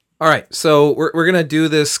All right, so we're gonna do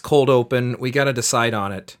this cold open. We got to decide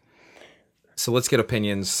on it. So let's get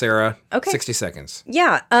opinions, Sarah. Okay. 60 seconds.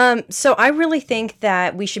 Yeah. So I really think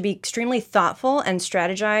that we should be extremely thoughtful and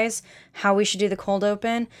strategize how we should do the cold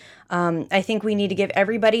open. I think we need to give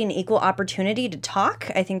everybody an equal opportunity to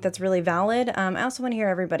talk. I think that's really valid. I also want to hear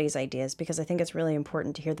everybody's ideas because I think it's really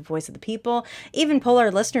important to hear the voice of the people, even poll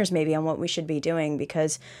our listeners maybe on what we should be doing,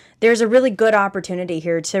 because there's a really good opportunity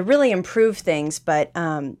here to really improve things. But,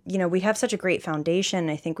 we have such a great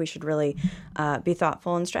foundation. I think we should really be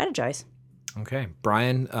thoughtful and strategize. Okay,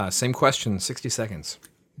 Brian, same question, 60 seconds.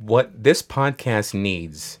 What this podcast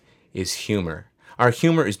needs is humor. Our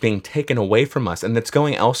humor is being taken away from us, and it's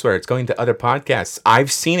going elsewhere. It's going to other podcasts.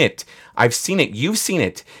 I've seen it. You've seen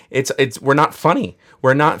it. We're not funny.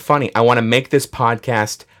 We're not funny. I want to make this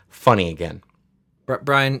podcast funny again.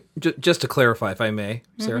 Brian, just to clarify, if I may,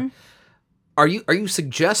 Sarah, are you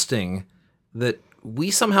suggesting that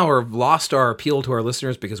we somehow have lost our appeal to our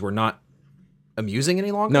listeners because we're not amusing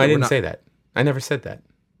any longer? No, I didn't say that. I never said that.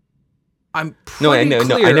 I'm pretty clear.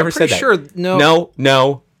 No, I never said that. Sure,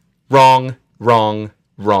 No. Wrong.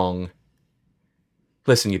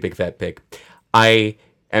 Listen, you big fat pig. I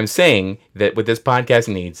am saying that what this podcast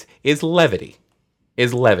needs is levity.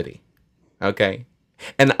 Okay?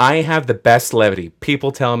 And I have the best levity.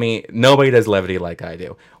 People tell me nobody does levity like I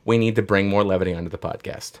do. We need to bring more levity onto the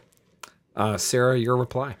podcast. Sarah, your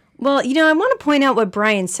reply. Well, I want to point out what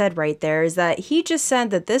Brian said right there is that he just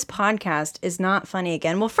said that this podcast is not funny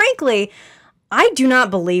again. Well, frankly, I do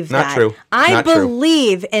not believe that. Not true. I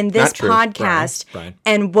believe in this podcast Brian.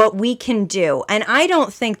 and what we can do. And I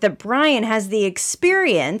don't think that Brian has the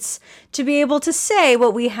experience to be able to say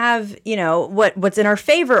what we have, what's in our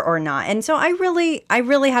favor or not. And so I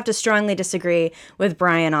really have to strongly disagree with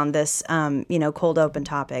Brian on this, cold open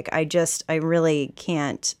topic. I really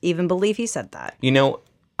can't even believe he said that.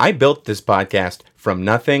 I built this podcast from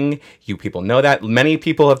nothing. You people know that. Many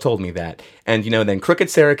people have told me that. And, then Crooked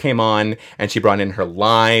Sarah came on and she brought in her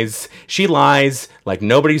lies. She lies like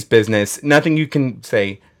nobody's business. Nothing you can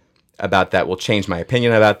say about that will change my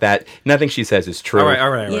opinion about that. Nothing she says is true. All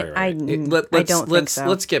right. Yeah, I don't think so.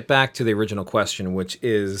 Let's get back to the original question, which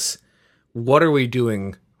is, what are we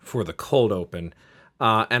doing for the cold open?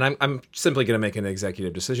 And I'm simply going to make an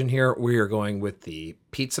executive decision here. We are going with the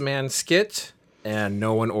Pizza Man skit. And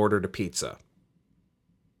no one ordered a pizza.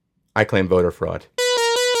 I claim voter fraud.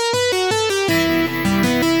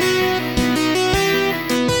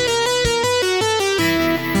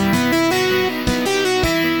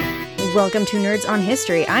 Welcome to Nerds on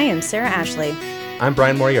History. I am Sarah Ashley. I'm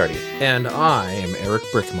Brian Moriarty. And I am Eric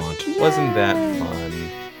Brickmont. Yay! Wasn't that fun?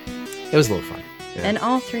 It was a little fun. Yeah. And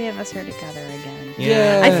all three of us are together again.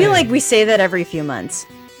 Yeah. I feel like we say that every few months.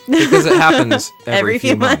 Because it happens every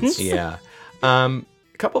few months. Yeah. A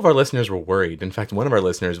couple of our listeners were worried. In fact, one of our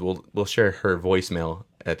listeners, we'll share her voicemail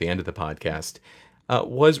at the end of the podcast,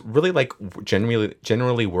 was really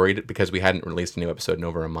generally worried because we hadn't released a new episode in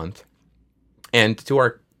over a month. And to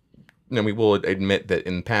our, we will admit that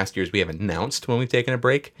in past years we have announced when we've taken a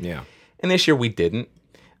break. Yeah. And this year we didn't.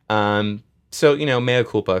 So, mea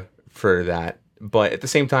culpa for that. But at the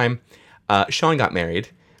same time, Sean got married.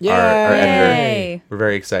 Yay! Our editor. We're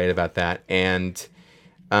very excited about that. And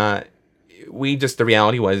the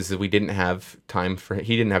reality was that he didn't have time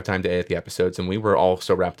to edit the episodes, and we were all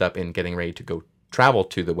so wrapped up in getting ready to go travel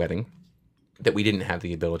to the wedding that we didn't have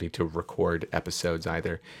the ability to record episodes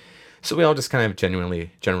either. So we all just kind of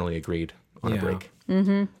generally agreed on a break.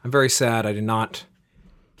 Mm-hmm. I'm very sad I did not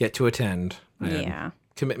get to attend. I Yeah. had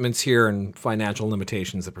commitments here and financial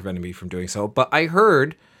limitations that prevented me from doing so. But I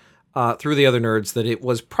heard through the other nerds that it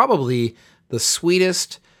was probably the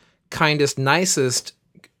sweetest, kindest, nicest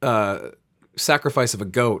sacrifice of a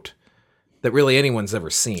goat that really anyone's ever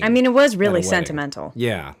seen. I mean, it was really sentimental.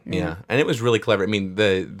 Yeah. And it was really clever. I mean,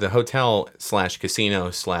 the hotel /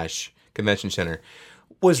 casino / convention center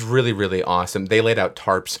was really, really awesome. They laid out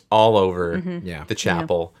tarps all over the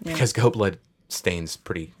chapel because goat blood stains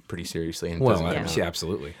pretty seriously. And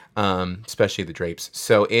absolutely. Especially the drapes.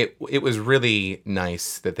 So it was really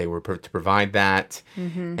nice that they were to provide that.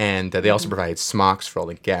 Mm-hmm. And they also provided smocks for all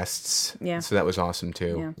the guests. Yeah. So that was awesome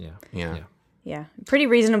too. Yeah. Pretty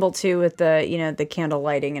reasonable too with the, the candle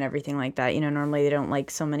lighting and everything like that. Normally they don't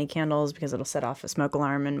like so many candles because it'll set off a smoke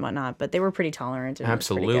alarm and whatnot, but they were pretty tolerant. And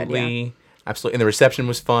Absolutely. It was pretty good, Absolutely. And the reception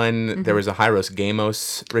was fun. Mm-hmm. There was a Hyros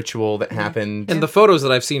Gamos ritual that happened. And the photos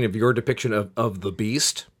that I've seen of your depiction of the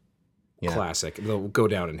beast, classic. They'll go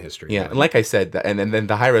down in history. Yeah, and like I said, and then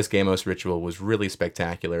the Hyros Gamos ritual was really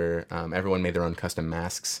spectacular. Everyone made their own custom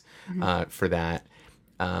masks for that.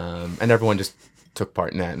 And everyone just took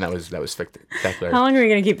part in that, and that was spectacular. How long are we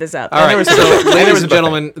going to keep this up? All right, was- so and there ladies was and a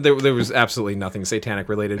gentlemen, there was absolutely nothing satanic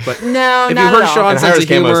related. But No, if not you've heard at all. Sean's And sense Hyros of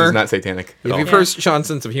Camos humor, is not satanic at if all. you've heard Sean's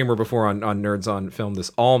sense of humor before on Nerds on Film,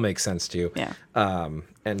 this all makes sense to you. Yeah.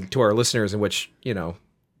 And to our listeners, in which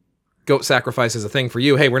goat sacrifice is a thing for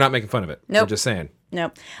you. Hey, we're not making fun of it. Nope. We're just saying.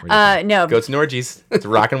 Nope. No. Goats and orgies. It's a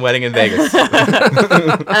rockin' wedding in Vegas.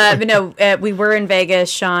 But no, we were in Vegas.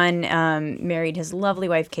 Sean married his lovely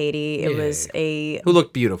wife, Katie. It was a... Who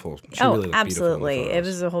looked beautiful. She Oh, really looked absolutely. beautiful in the It photos.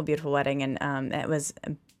 was a whole beautiful wedding. And it was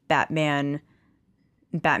Batman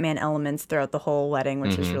elements throughout the whole wedding,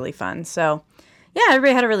 which was really fun. So, yeah,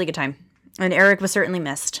 everybody had a really good time. And Eric was certainly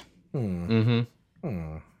missed.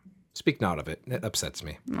 Speak not of it. It upsets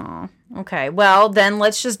me. Okay, well, then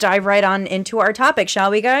let's just dive right on into our topic, shall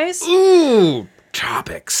we, guys? Ooh,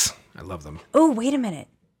 topics. I love them. Oh, wait a minute.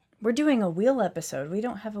 We're doing a wheel episode. We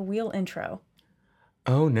don't have a wheel intro.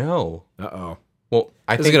 Oh no. Uh-oh. Well,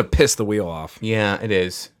 I This is think going to piss the wheel off. yeah, it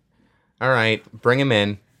is. All right, bring him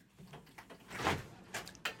in.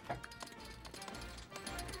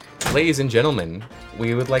 Ladies and gentlemen,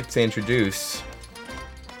 we would like to introduce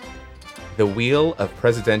the Wheel of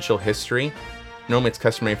Presidential History. Normally it's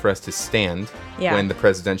customary for us to stand Yeah. when the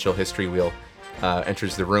presidential history wheel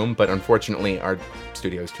enters the room, but unfortunately our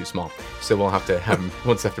studio is too small, so we'll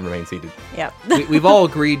just have to remain seated. Yep. We've all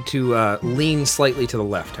agreed to lean slightly to the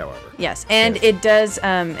left, however. Yes, and it does,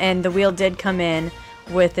 and the wheel did come in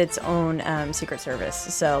with its own Secret Service.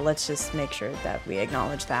 So let's just make sure that we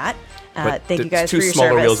acknowledge that. Thank you guys for Two your smaller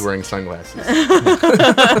service. wheels wearing sunglasses.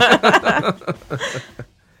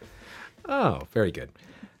 Oh, very good.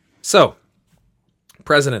 So,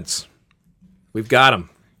 presidents. We've got them.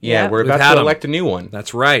 Yeah, Yep. we're We've about had to 'em. elect a new one.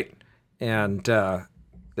 That's right. And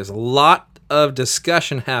there's a lot of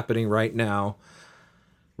discussion happening right now,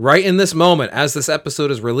 right in this moment, as this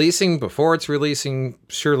episode is releasing, before it's releasing,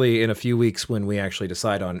 surely in a few weeks when we actually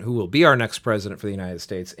decide on who will be our next president for the United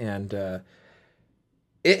States. And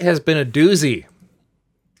it has been a doozy.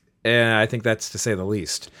 And I think that's to say the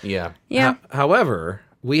least. Yeah. Yeah. However,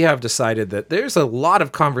 we have decided that there's a lot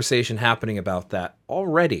of conversation happening about that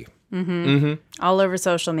already. All over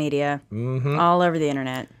social media, all over the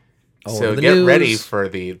internet. All So over the get news. ready for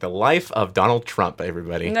the life of Donald Trump,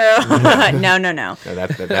 everybody. No, no. No,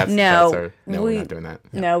 that's No, we're we- not doing that.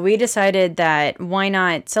 No, we decided that why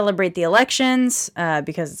not celebrate the elections,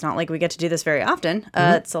 because it's not like we get to do this very often.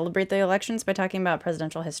 Celebrate the elections by talking about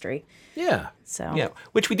presidential history. Yeah. So Yeah,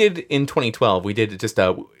 which we did in 2012. We did just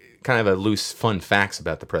a kind of a loose, fun facts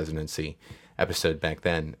about the presidency episode back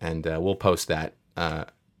then, and we'll post that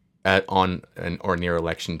on or near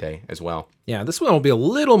election day as well. Yeah, this one will be a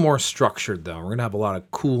little more structured, though. We're going to have a lot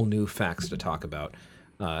of cool new facts to talk about.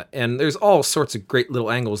 And there's all sorts of great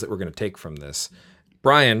little angles that we're going to take from this.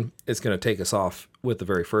 Brian is going to take us off with the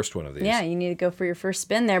very first one of these. yeah, you need to go for your first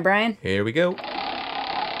spin there, Brian. Here we go.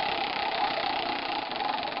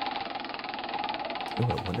 Oh,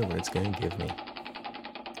 I wonder what it's going to give me.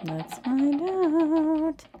 Let's find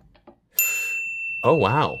out. Oh,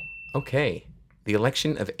 wow. Okay. The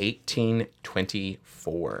election of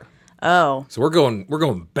 1824. Oh, So we're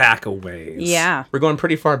going back a ways. yeah. We're going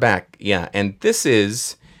pretty far back, yeah. And this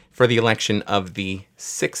is for the election of the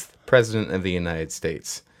 6th President of the United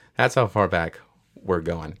States. That's how far back we're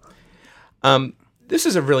going. This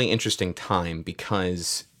is a really interesting time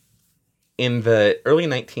because in the early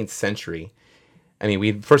 19th century, I mean,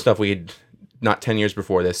 we'd not 10 years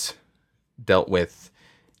before this dealt with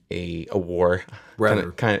a war,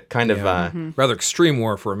 Rather. kind of. Rather extreme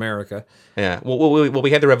war for America. Yeah. Well,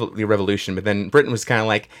 we had the revolution, but then Britain was kind of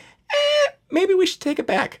like, maybe we should take it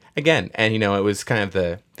back again. And it was kind of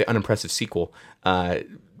the unimpressive sequel. The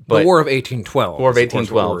War of 1812. War of is,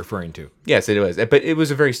 course, what 1812. we're referring to. Yes, it was. But it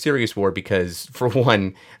was a very serious war because, for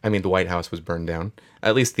one, I mean, the White House was burned down.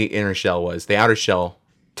 At least the inner shell was. The outer shell,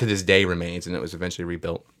 to this day, remains, and it was eventually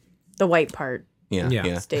rebuilt. The white part Yeah.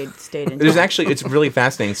 Yeah. stayed in. There's actually, it's really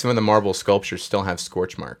fascinating. Some of the marble sculptures still have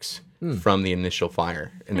scorch marks from the initial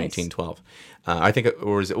fire in 1912. I think it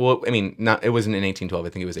was, well, I mean, it wasn't in 1812. I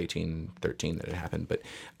think it was 1813 that it happened. But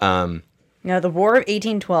No, the War of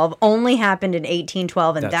 1812 only happened in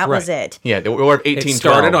 1812, and That's that was right. it. yeah, the War of It 1812.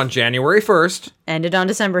 started on January 1st. Ended on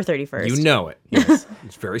December 31st. You know it. Yes.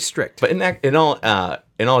 It's very strict. But in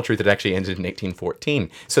all truth, it actually ended in 1814.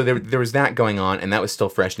 So there was that going on, and that was still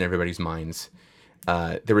fresh in everybody's minds.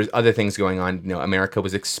 There was other things going on. America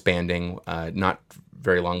was expanding. Not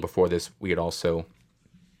very long before this, we had also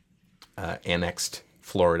annexed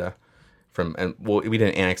Florida we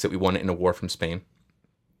didn't annex it. We won it in a war from Spain.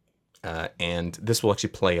 And this will actually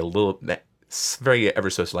play a little, very ever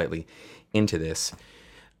so slightly into this.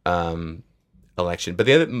 election. But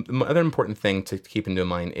the other important thing to keep into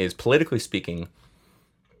mind is, politically speaking,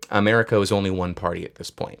 America is only one party at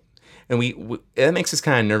this point. And we that makes us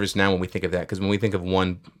kind of nervous now when we think of that, because when we think of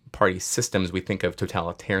one-party systems, we think of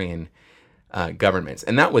totalitarian governments.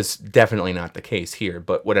 And that was definitely not the case here.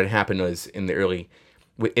 But what had happened was, in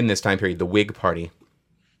this time period, the Whig Party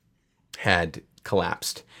had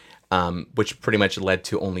collapsed, which pretty much led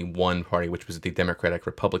to only one party, which was the Democratic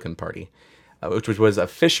Republican Party, which was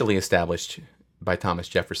officially established by Thomas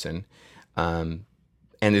Jefferson, and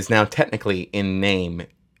is now technically in name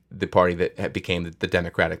the party that became the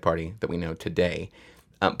Democratic Party that we know today.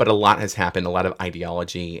 But a lot has happened. A lot of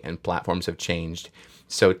ideology and platforms have changed.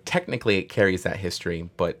 So technically it carries that history,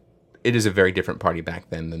 but it is a very different party back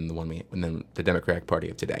then than than the Democratic Party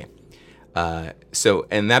of today.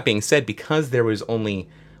 And that being said, because there was only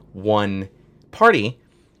one party,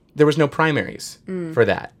 there was no primaries for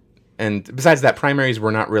that. And besides that, primaries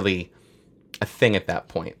were not really a thing at that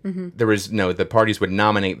point. There was the parties would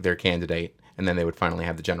nominate their candidate, and then they would finally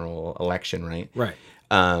have the general election, right? Right.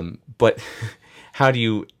 But how do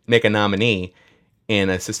you make a nominee in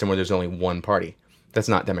a system where there's only one party? That's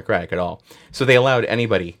not democratic at all. So they allowed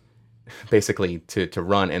anybody basically to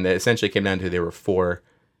run, and it essentially came down to there were 4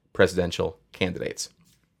 presidential candidates.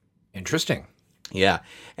 Interesting. Yeah.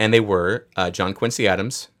 And they were John Quincy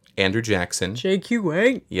Adams, Andrew Jackson,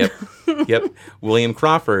 JQA. Yep. William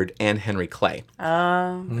Crawford, and Henry Clay.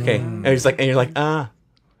 Okay. And you're like,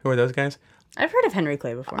 who are those guys? I've heard of Henry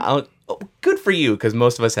Clay before. Good for you, because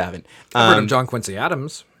most of us haven't. I've heard of John Quincy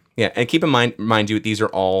Adams. Yeah, and keep in mind you, these are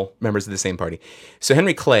all members of the same party. So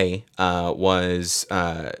Henry Clay was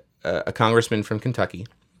a congressman from Kentucky,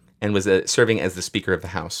 and was serving as the Speaker of the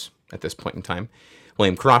House at this point in time.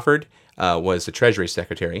 William Crawford was the Treasury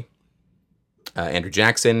Secretary. Andrew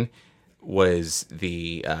Jackson was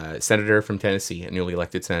the senator from Tennessee, a newly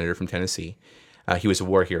elected senator from Tennessee. He was a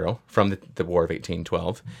war hero from the War of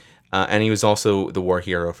 1812. And he was also the war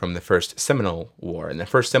hero from the First Seminole War. And the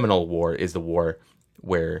First Seminole War is the war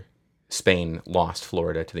where Spain lost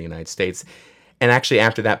Florida to the United States. And actually,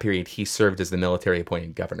 after that period, he served as the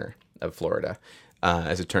military-appointed governor of Florida,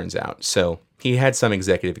 as it turns out. So he had some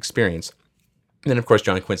executive experience. And then, of course,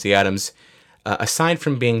 John Quincy Adams, aside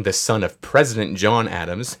from being the son of President John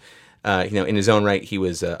Adams, in his own right, he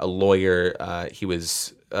was a lawyer. He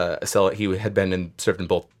had been and served in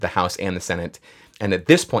both the House and the Senate. And at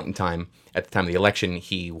this point in time, at the time of the election,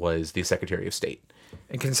 he was the Secretary of State.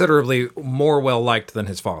 And considerably more well-liked than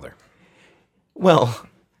his father. Well,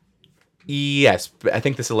 yes, but I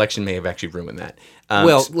think this election may have actually ruined that.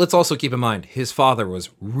 Let's also keep in mind, his father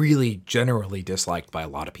was really generally disliked by a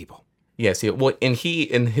lot of people. Yes,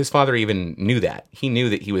 and his father even knew that. He knew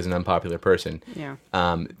that he was an unpopular person. Yeah.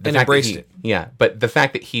 And embraced it. Yeah, but the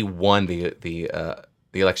fact that he won the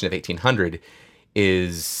election of 1800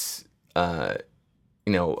 is...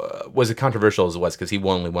 was as controversial as it was, because he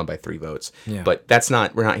only won by 3 votes. Yeah. But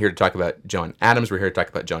we're not here to talk about John Adams. We're here to talk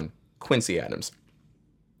about John Quincy Adams.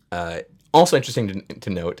 Also interesting to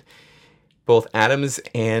note, both Adams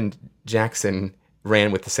and Jackson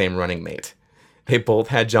ran with the same running mate. They both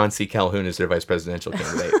had John C. Calhoun as their vice presidential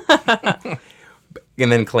candidate.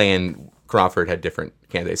 And then Clay and Crawford had different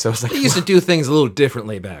candidates. So I was like, They used to do things a little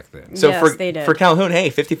differently back then. so Yes, they did. for Calhoun, hey,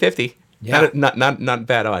 50-50. Yeah. Not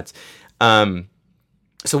bad odds.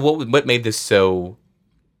 So what made this so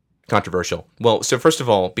controversial? Well, so first of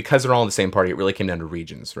all, because they're all in the same party, it really came down to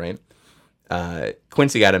regions, right?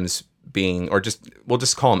 Quincy Adams we'll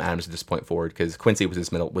just call him Adams at this point forward, because Quincy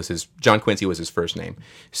John Quincy was his first name.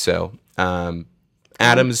 So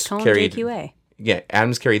Adams Call him carried JQA. Yeah,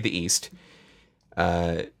 Adams carried the East.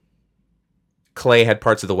 Clay had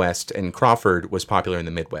parts of the West, and Crawford was popular in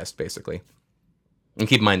the Midwest, basically. And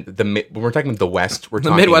keep in mind, when we're talking about the West, we're The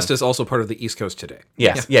talking... Midwest is also part of the East Coast today.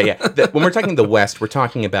 Yes, yeah. When we're talking the West, we're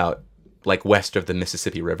talking about, like, west of the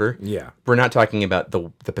Mississippi River. Yeah. We're not talking about the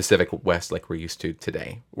Pacific West like we're used to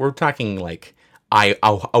today. We're talking, like,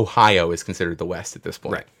 Ohio is considered the West at this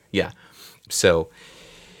point. Right. Yeah. So,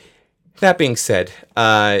 that being said,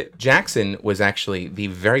 Jackson was actually the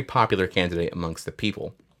very popular candidate amongst the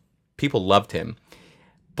people. People loved him.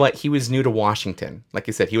 But he was new to Washington. Like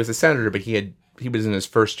I said, he was a senator, but he was in his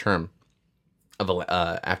first term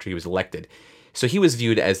after he was elected. So he was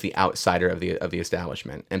viewed as the outsider of the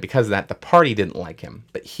establishment. And because of that, the party didn't like him,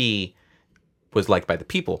 but he was liked by the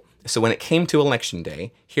people. So when it came to election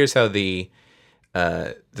day, here's how the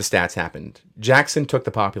stats happened. Jackson took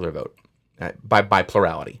the popular vote by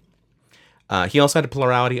plurality. He also had a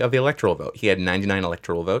plurality of the electoral vote. He had 99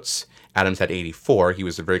 electoral votes. Adams had 84. He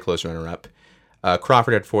was a very close runner-up.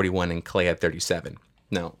 Crawford had 41 and Clay had 37.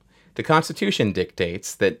 Now, the Constitution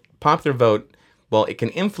dictates that popular vote Well, it can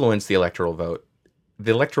influence the electoral vote.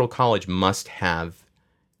 The Electoral College must have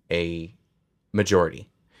a majority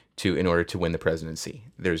in order to win the presidency.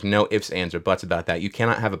 There's no ifs, ands, or buts about that. You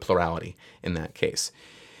cannot have a plurality in that case.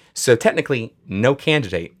 So technically, no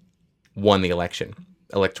candidate won the election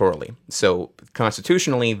electorally. So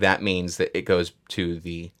constitutionally, that means that it goes to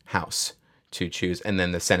the House to choose, and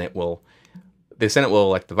then the Senate will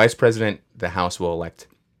elect the vice president. The House will elect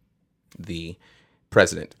the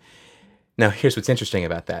president. Now, here's what's interesting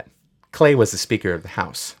about that. Clay was the Speaker of the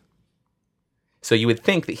House. So you would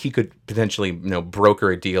think that he could potentially, broker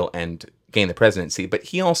a deal and gain the presidency, but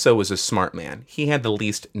he also was a smart man. He had the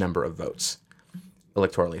least number of votes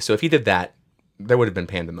electorally. So if he did that, there would have been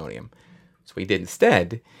pandemonium. So what he did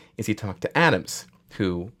instead is he talked to Adams,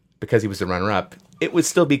 who, because he was the runner-up, it would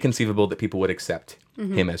still be conceivable that people would accept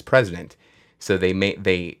him as president. So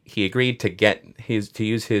he agreed to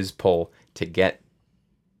use his poll to get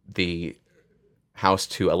the House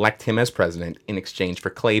to elect him as president in exchange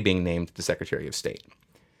for Clay being named the Secretary of State.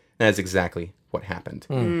 And that's exactly what happened.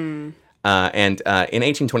 And in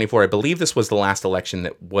 1824, I believe this was the last election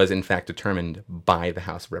that was in fact determined by the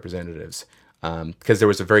House of Representatives, because there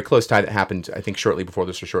was a very close tie that happened, I think, shortly before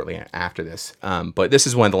this or shortly after this. But this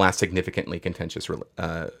is one of the last significantly contentious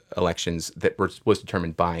elections that was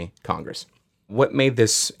determined by Congress. What made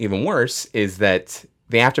this even worse is that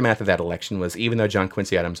the aftermath of that election was, even though John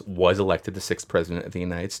Quincy Adams was elected the 6th president of the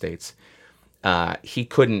United States, he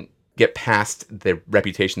couldn't get past the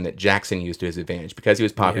reputation that Jackson used to his advantage because he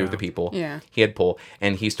was popular with the people. Yeah. He had pull,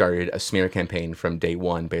 and he started a smear campaign from day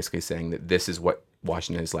one, basically saying that this is what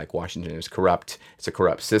Washington is like. Washington is corrupt. It's a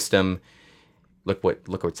corrupt system. Look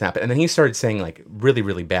what's happened. And then he started saying like really,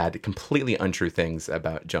 really bad, completely untrue things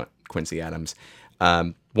about John Quincy Adams.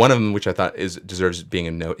 One of them, which I thought deserves being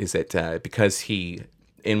a note, is that because he,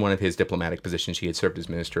 in one of his diplomatic positions, he had served as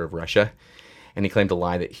Minister of Russia, and he claimed to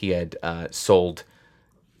lie that he had sold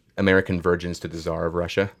American virgins to the Tsar of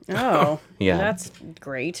Russia. Oh, yeah, that's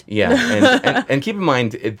great. Yeah, and keep in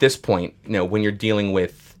mind at this point, when you're dealing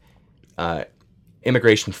with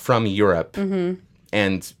immigration from Europe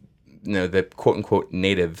and the quote unquote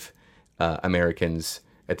native Americans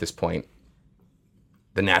at this point,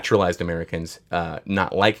 the naturalized Americans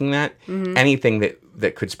not liking that, anything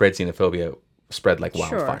that could spread xenophobia spread like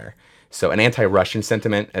wildfire. So an anti-Russian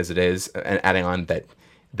sentiment as it is, and adding on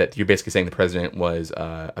that you're basically saying the president was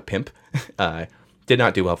a pimp, did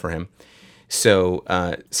not do well for him. So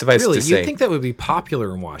suffice to say... You'd think that would be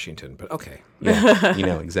popular in Washington, but okay.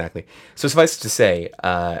 Yeah, exactly. So suffice to say,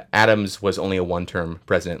 Adams was only a one-term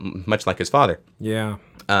president, much like his father. Yeah.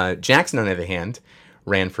 Jackson, on the other hand,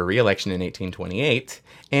 ran for re-election in 1828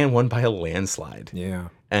 and won by a landslide. Yeah.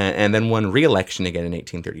 And then won re-election again in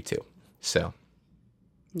 1832. So...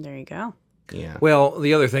 There you go. Yeah. Well,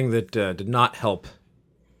 the other thing that did not help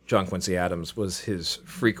John Quincy Adams was his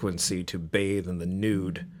frequency to bathe in the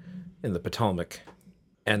nude in the Potomac,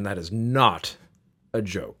 and that is not a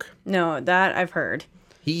joke. No, that I've heard.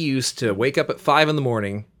 He used to wake up at 5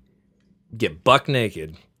 a.m, get buck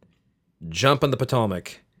naked, jump in the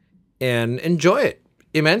Potomac, and enjoy it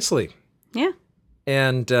immensely. Yeah.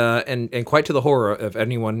 And quite to the horror of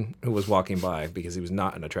anyone who was walking by, because he was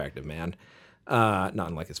not an attractive man, not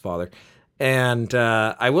unlike his father. And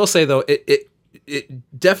I will say, though, it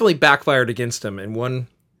definitely backfired against him in one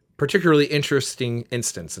particularly interesting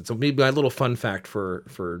instance. And so maybe my little fun fact for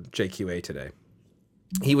JQA today.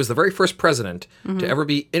 He was the very first president to ever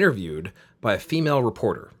be interviewed by a female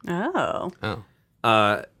reporter. Oh.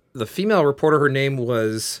 The female reporter, her name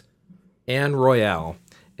was Anne Royale,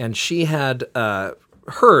 and she had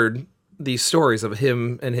heard these stories of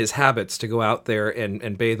him and his habits to go out there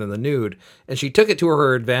and bathe in the nude, and she took it to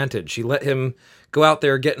her advantage. She let him go out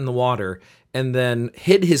there, get in the water, and then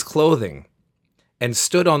hid his clothing and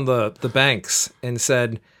stood on the banks and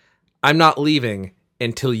said, "I'm not leaving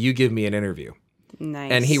until you give me an interview."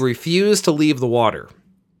 Nice. And he refused to leave the water.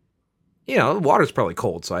 The water's probably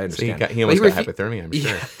cold, so I understand. So he almost got hypothermia, I'm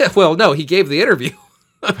sure. Yeah, well, no, he gave the interview.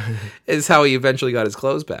 Is how he eventually got his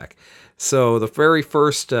clothes back. So the very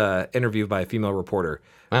first interview by a female reporter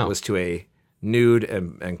was to a nude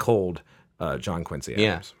and cold John Quincy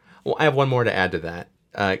Adams. Yeah. Well, I have one more to add to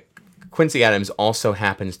that. Quincy Adams also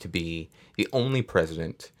happens to be the only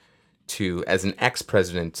president to, as an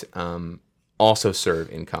ex-president, also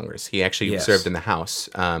serve in Congress. He actually served in the House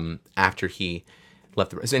after he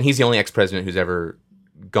left the president. And he's the only ex-president who's ever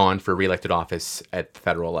gone for re-elected office at the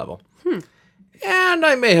federal level. And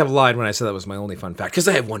I may have lied when I said that was my only fun fact, because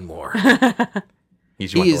I have one more.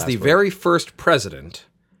 He is the very first president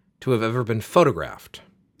to have ever been photographed.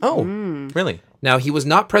 Oh, really? Now, he was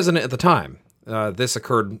not president at the time. This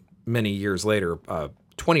occurred many years later,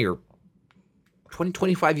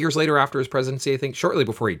 25 years later after his presidency, I think, shortly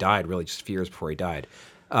before he died, really just a few years before he died.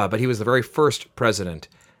 But he was the very first president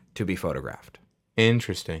to be photographed.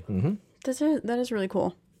 Interesting. That is really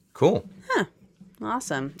cool. Cool.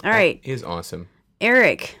 Awesome. All right, Is awesome.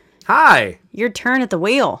 Eric, Hi! your turn at the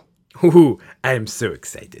wheel. Ooh, I'm so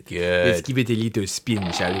excited. Good. Let's give it a little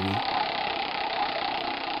spin, shall we?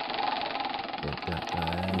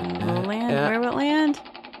 Will land? Where will it land?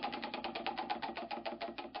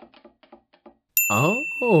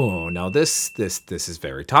 Oh, now this is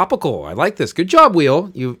very topical. I like this. Good job,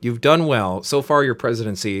 Wheel. You've done well so far. Your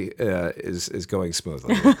presidency is going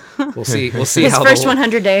smoothly. We'll see. We'll see His how first the,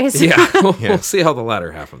 100 days. Yeah, we'll see how the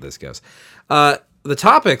latter half of this goes. The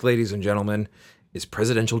topic, ladies and gentlemen, is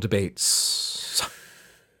presidential debates.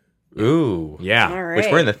 Ooh. Yeah, All right. Which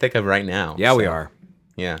we're in the thick of right now. yeah, we so, are.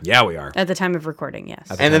 Yeah. Yeah, we are. At the time of recording, yes.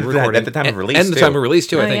 And then at the time of release, and the too. time of release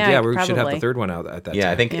too. I Oh, think. yeah, Yeah, we should have probably. the third one out at that Yeah,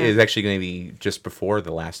 time. I think Yeah. it's actually going to be just before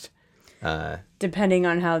the last. Depending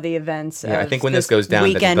on how the events Yeah, I of think when this goes down,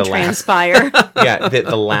 weekend the last- transpire. Yeah,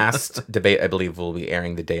 the last debate, I believe, will be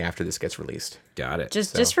airing the day after this gets released. Got it.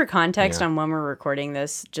 Just for context yeah. on when we're recording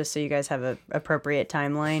this, just so you guys have a appropriate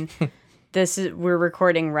timeline. We're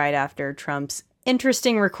recording right after Trump's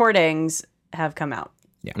interesting recordings have come out.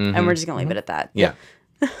 Yeah. And we're just gonna leave it at that. Yeah.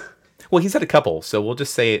 Well, he's had a couple, so we'll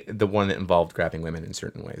just say the one that involved grabbing women in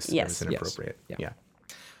certain ways. Yes. That was inappropriate. Yes. Yeah.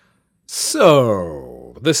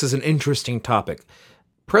 So, this is an interesting topic.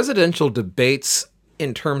 Presidential debates,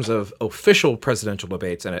 in terms of official presidential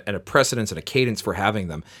debates and a precedence and a cadence for having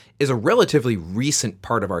them, is a relatively recent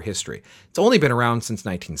part of our history. It's only been around since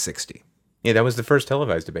 1960. Yeah, that was the first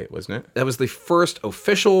televised debate, wasn't it? That was the first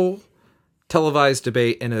official televised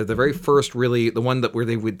debate, and the very first, really, the one where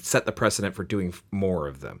they would set the precedent for doing more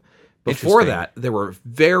of them. Before Interesting. that, there were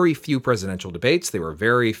very few presidential debates. They were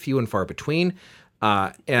very few and far between.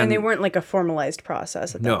 And they weren't like a formalized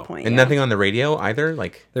process at No. that point. And yeah. nothing on the radio either?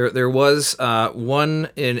 Like, There was one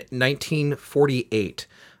in 1948.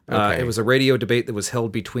 Okay. It was a radio debate that was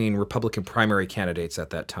held between Republican primary candidates at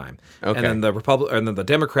that time. Okay. And then the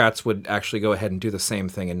Democrats would actually go ahead and do the same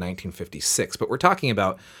thing in 1956. But we're talking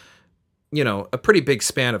about, a pretty big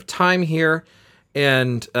span of time here,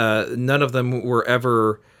 and none of them were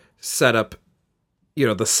ever set up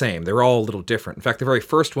the same. They're all a little different. In fact, the very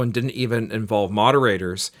first one didn't even involve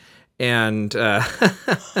moderators, and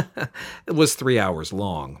it was 3 hours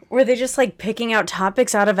long. Were they just like picking out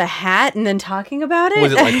topics out of a hat and then talking about it?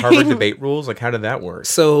 was it like Harvard debate rules? Like, how did that work?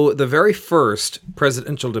 So the very first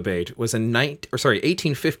presidential debate was in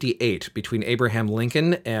 1858 between Abraham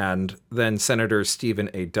Lincoln and then Senator Stephen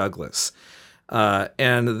A. Douglas.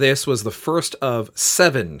 And this was the first of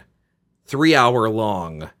 7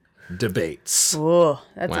 3-hour-long debates. Whoa,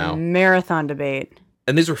 that's Wow. a marathon debate.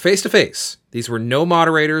 And these were face-to-face. These were no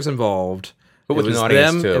moderators involved. But with it was an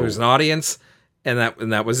audience, them, too. It was an audience, and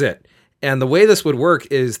that was it. And the way this would work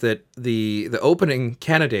is that the opening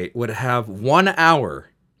candidate would have 1 hour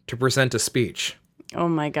to present a speech, Oh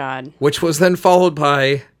my God. which was then followed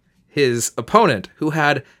by his opponent, who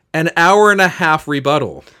had an hour and a half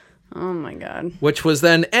rebuttal, Oh my God. which was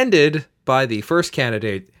then ended by the first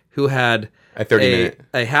candidate, who had A 30-minute.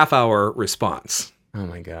 a half-hour response. Oh,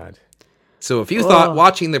 my God. So if you thought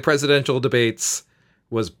watching the presidential debates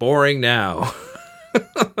was boring now,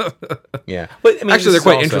 Yeah. But, I mean, actually this they're is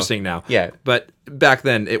quite also- interesting now. Yeah. But back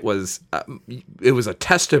then it was a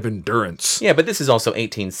test of endurance. Yeah, but this is also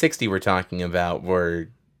 1860 we're talking about, where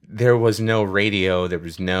there was no radio, there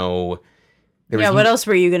was no... What else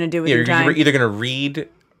were you going to do with You're your time? either going to read,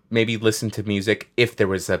 maybe listen to music if there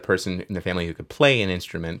was a person in the family who could play an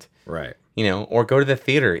instrument, Right. or go to the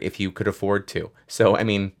theater if you could afford to. So, I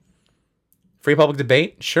mean, free public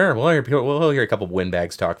debate? Sure, we'll hear a couple of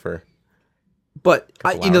windbags talk for... But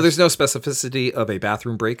Couple there's no specificity of a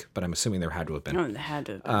bathroom break, but I'm assuming there had to have been. Oh, they had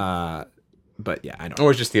to. But yeah, I don't know.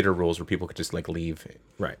 Or it's just theater rules where people could just, leave,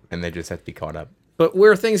 Right. and they just have to be caught up. But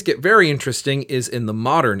where things get very interesting is in the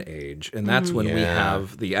modern age, and that's when we Yeah.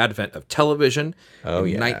 have the advent of television. Oh,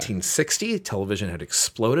 in yeah. 1960, television had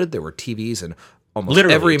exploded. There were TVs in almost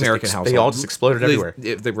Literally, every just American they household. all just exploded everywhere.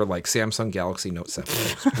 They were like Samsung Galaxy Note 7,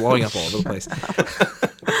 just blowing up all over the place.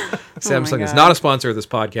 Samsung is God. not a sponsor of this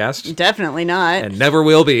podcast, Definitely not. and never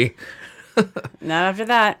will be. Not after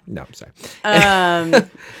that. No, I'm sorry.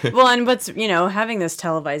 Well, and what's, having this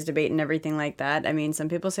televised debate and everything like that, I mean, some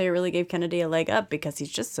people say it really gave Kennedy a leg up because he's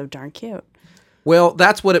just so darn cute. Well,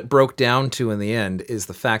 that's what it broke down to in the end, is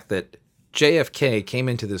the fact that JFK came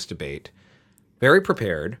into this debate very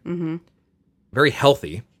prepared, very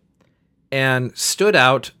healthy, and stood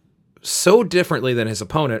out so differently than his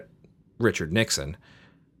opponent, Richard Nixon,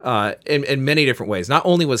 in many different ways. Not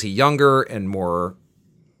only was he younger and more,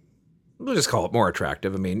 we'll just call it more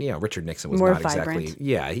attractive. I mean, Richard Nixon was More not vibrant.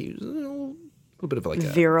 exactly, he was a little bit of like a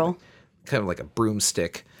Virile. kind of like a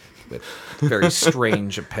broomstick with very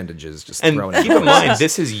strange appendages just And thrown keep in mind,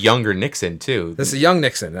 this is younger Nixon too. This is young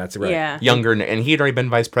Nixon. That's right. Yeah. Younger, and he had already been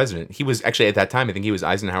vice president. He was actually at that time. I think he was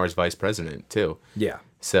Eisenhower's vice president too. Yeah.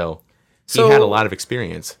 So he So- had a lot of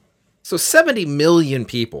experience. So 70 million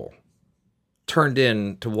people turned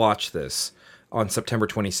in to watch this on September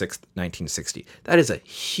 26th, 1960. That is a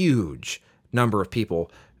huge number of people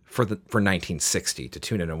for 1960 to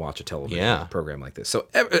tune in and watch a television program like this. So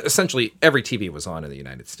essentially every TV was on in the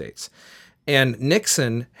United States. And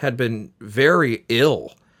Nixon had been very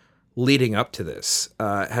ill leading up to this,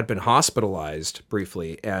 had been hospitalized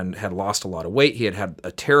briefly and had lost a lot of weight. He had had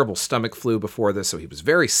a terrible stomach flu before this, so he was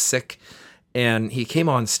very sick. And he came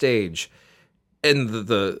on stage, and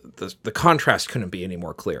the contrast couldn't be any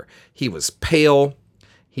more clear. He was pale.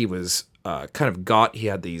 He was kind of gaunt. He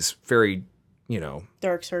had these very,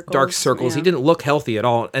 Dark circles. dark circles. Yeah. He didn't look healthy at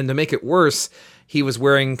all. And to make it worse, he was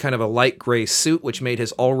wearing kind of a light gray suit, which made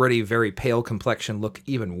his already very pale complexion look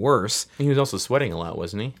even worse. He was also sweating a lot,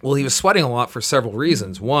 wasn't he? Well, he was sweating a lot for several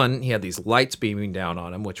reasons. One, he had these lights beaming down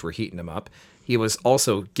on him, which were heating him up. He was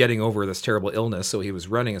also getting over this terrible illness, so he was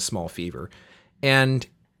running a small fever. And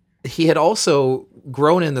he had also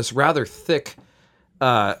grown in this rather thick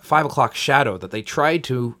 5 o'clock shadow that they tried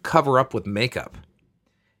to cover up with makeup,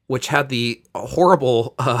 which had the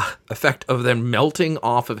horrible effect of them melting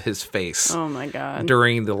off of his face. Oh my God.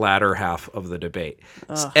 During the latter half of the debate.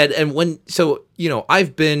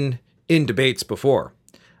 I've been in debates before.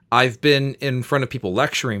 I've been in front of people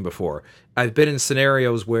lecturing before. I've been in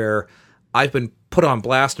scenarios where I've been put on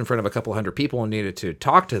blast in front of a couple hundred people and needed to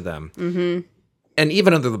talk to them. Mm-hmm. And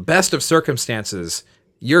even under the best of circumstances,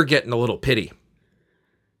 you're getting a little pity.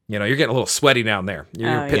 You're getting a little sweaty down there.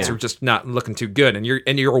 Your pits are just not looking too good, and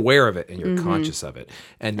you're aware of it, and you're conscious of it,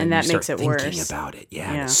 and then that you makes start it thinking worse. about it.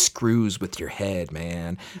 Yeah, Yeah. the screws with your head,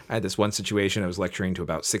 man. I had this one situation. I was lecturing to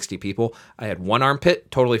about 60 people. I had one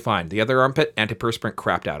armpit totally fine. The other armpit, antiperspirant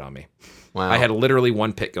crapped out on me. Wow. I had literally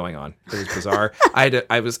one pit going on. It was bizarre.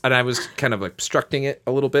 I was kind of obstructing it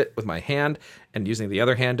a little bit with my hand and using the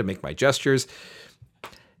other hand to make my gestures.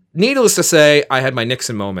 Needless to say, I had my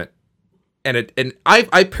Nixon moment. And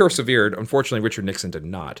I persevered. Unfortunately, Richard Nixon did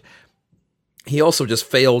not. He also just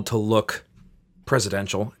failed to look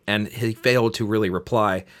presidential, and he failed to really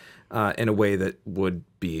reply in a way that would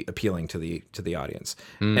be appealing to the audience.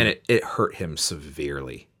 And it hurt him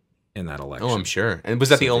severely in that election. Oh, I'm sure. And was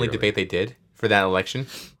that the only debate they did for that election?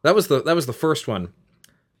 That was the first one.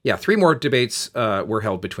 Yeah, 3 more debates were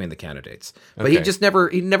held between the candidates, but he Okay. just never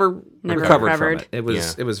recovered from recovered. it.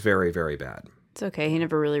 It was very, very bad. It's okay. He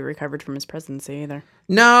never really recovered from his presidency either.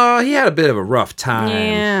 No, he had a bit of a rough time.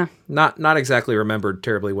 Yeah. Not exactly remembered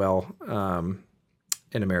terribly well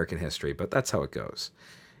in American history, but that's how it goes.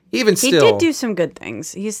 Even He still, did do some good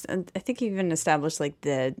things. I think he even established like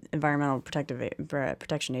the Environmental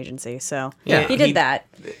Protection Agency. So Yeah. he did that.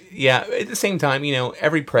 Yeah. At the same time,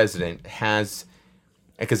 every president has,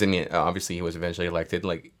 because obviously he was eventually elected.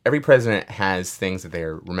 Like every president has things that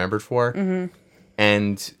they're remembered for,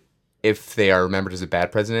 and if they are remembered as a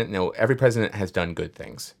bad president, no, every president has done good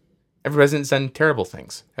things. Every president's done terrible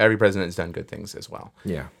things. Every president has done good things as well.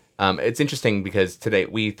 yeah, It's interesting because today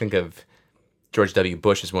we think of George W.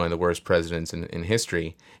 Bush as one of the worst presidents in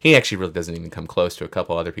history. He actually really doesn't even come close to a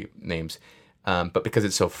couple other names. But because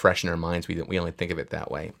it's so fresh in our minds, we only think of it that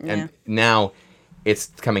way. Yeah. And now it's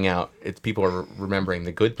coming out. People are remembering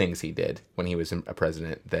the good things he did when he was a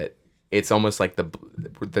president. That it's almost like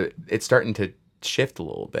it's starting to shift a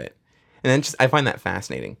little bit. And then I find that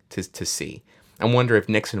fascinating to see. I wonder if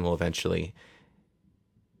Nixon will eventually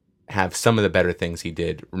have some of the better things he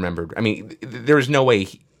did remembered. I mean, there was no way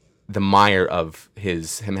the mire of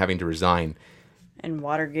him having to resign And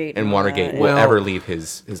Watergate. and all Watergate that. will Well- ever leave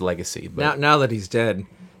his legacy. But now that he's dead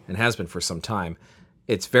and has been for some time,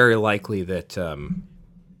 it's very likely that a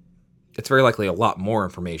lot more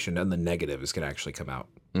information and the negative is going to actually come out.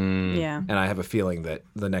 Yeah. And I have a feeling that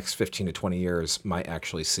the next 15 to 20 years might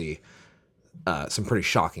actually see some pretty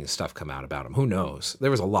shocking stuff come out about him. Who knows?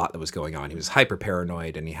 There was a lot that was going on. He was hyper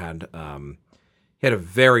paranoid, and he had a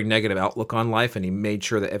very negative outlook on life, and he made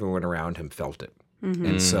sure that everyone around him felt it.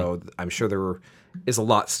 And so I'm sure there is a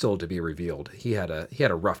lot still to be revealed. He had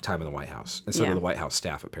a rough time in the White House, and so Yeah. did the White House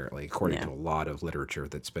staff, apparently, according Yeah. to a lot of literature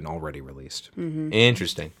that's been already released.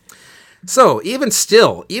 interesting. So even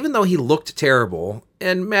still, even though he looked terrible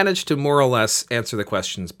and managed to more or less answer the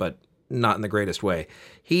questions, but not in the greatest way,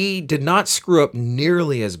 he did not screw up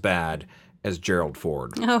nearly as bad as Gerald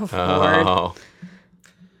Ford. Oh, Ford. Oh.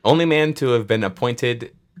 Only man to have been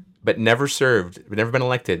appointed but never served, but never been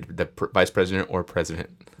elected, the vice president or president.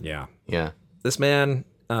 Yeah. Yeah. This man,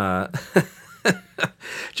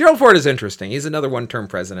 Gerald Ford is interesting. He's another one-term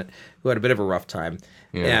president who had a bit of a rough time.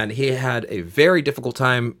 Yeah. And he had a very difficult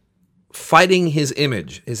time fighting his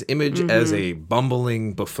image as a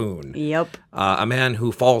bumbling buffoon. Yep. A man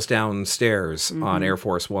who falls down stairs on Air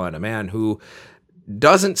Force One, a man who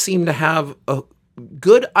doesn't seem to have a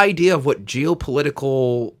good idea of what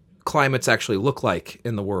geopolitical climates actually look like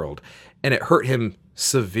in the world. And it hurt him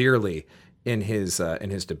severely in his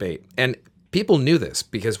debate. And people knew this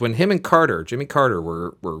because when him and Jimmy Carter,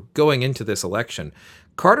 were going into this election,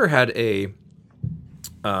 Carter had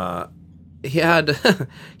he had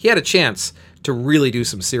a chance to really do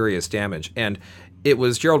some serious damage. And it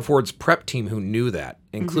was Gerald Ford's prep team who knew that,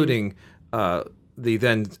 including the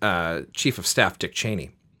then Chief of Staff, Dick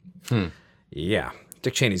Cheney. Yeah,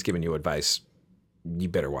 Dick Cheney's giving you advice. You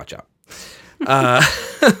better watch out. Does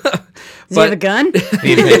he have a gun?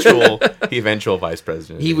 The eventual vice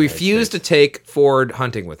president. He refused to take Ford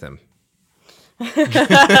hunting with him.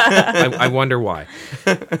 I wonder why.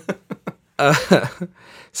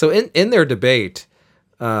 So in their debate,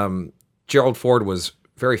 Gerald Ford was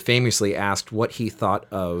very famously asked what he thought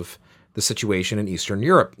of the situation in Eastern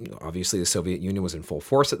Europe. Obviously, the Soviet Union was in full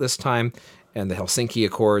force at this time, and the Helsinki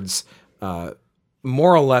Accords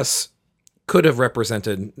more or less could have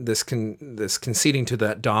represented this conceding to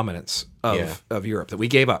that dominance of Europe, that we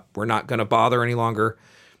gave up. We're not going to bother any longer.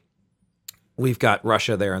 We've got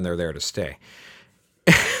Russia there, and they're there to stay.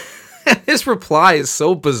 His reply is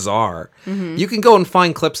so bizarre. You can go and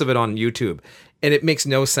find clips of it on YouTube, and it makes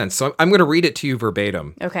no sense. So I'm going to read it to you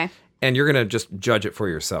verbatim. Okay. And you're going to just judge it for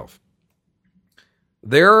yourself.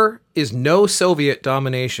 There is no Soviet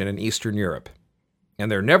domination in Eastern Europe,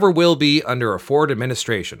 and there never will be under a Ford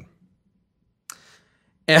administration.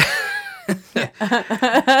 And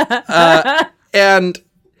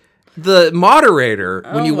the moderator,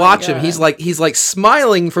 when you watch him, he's like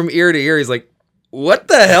smiling from ear to ear. He's like, "What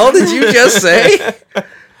the hell did you just say?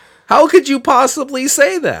 How could you possibly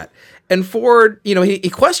say that?" And Ford, he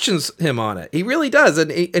questions him on it. He really does, and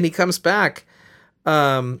he comes back,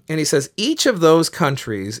 and he says each of those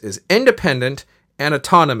countries is independent and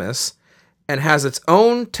autonomous, and has its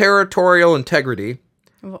own territorial integrity.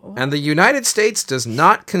 And the United States does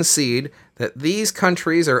not concede that these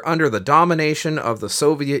countries are under the domination of the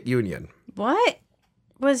Soviet Union. What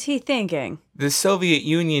was he thinking? The Soviet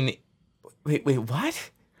Union. Wait,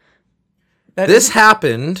 what? This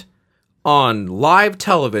happened on live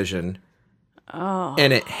television,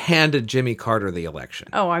 and it handed Jimmy Carter the election.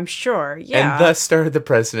 Oh, I'm sure. Yeah. And thus started the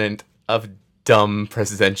precedent of dumb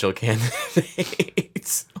presidential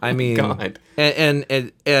candidates. I mean, God.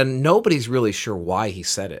 And nobody's really sure why he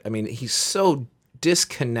said it. I mean, he's so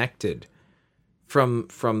disconnected from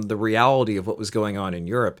the reality of what was going on in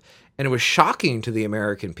Europe, and it was shocking to the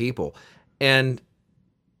American people. And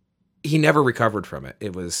he never recovered from it.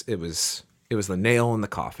 It was the nail in the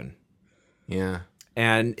coffin. Yeah.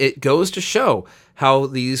 And it goes to show how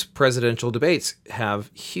these presidential debates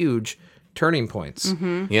have huge turning points.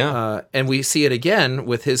 Yeah. And we see it again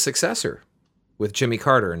with his successor, with Jimmy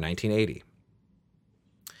Carter in 1980.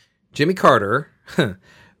 Jimmy Carter,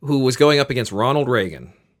 who was going up against Ronald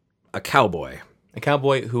Reagan, a cowboy. A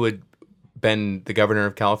cowboy who had been the governor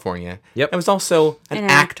of California. Yep. And was also an An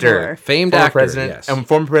actor. actor. Famed former actor, president, yes. And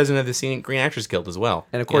former president of the Screen Actors Guild as well.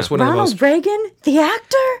 And of course, one of the Ronald most... Reagan, the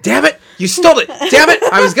actor? Damn it! You stole it! Damn it!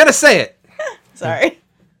 I was going to say it! Sorry.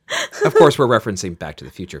 Of course, we're referencing Back to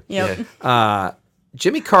the Future. Yep.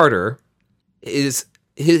 Jimmy Carter his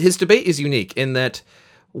debate is unique in that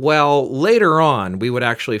while later on we would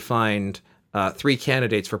actually find three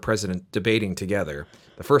candidates for president debating together,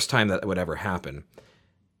 the first time that would ever happen,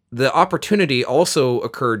 the opportunity also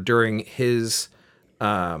occurred during his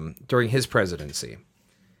presidency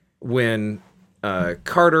when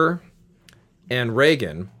Carter and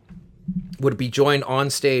Reagan would be joined on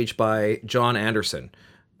stage by John Anderson,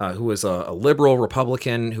 who was a liberal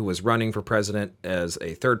Republican who was running for president as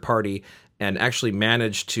a third party and actually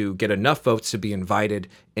managed to get enough votes to be invited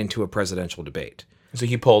into a presidential debate. So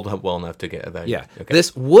he polled up well enough to get that. Yeah. Okay.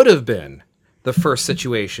 This would have been the first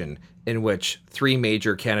situation in which three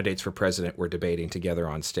major candidates for president were debating together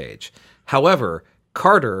on stage. However,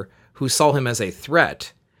 Carter, who saw him as a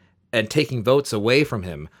threat and taking votes away from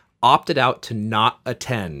him, opted out to not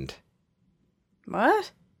attend. What?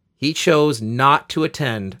 He chose not to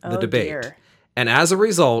attend the debate. Dear. And as a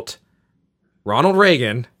result, Ronald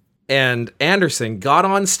Reagan and Anderson got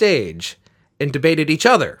on stage and debated each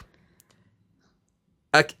other.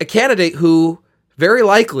 a candidate who very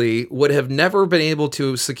likely would have never been able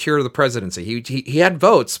to secure the presidency. He had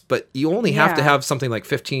votes, but you only have to Yeah. have something like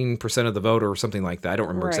 15% of the vote or something like that. I don't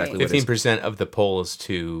remember Right. exactly what it is. 15% of the polls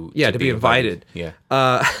to be invited. Yeah.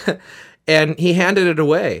 And he handed it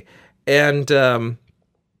away. And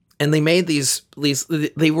they made these,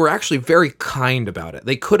 they were actually very kind about it.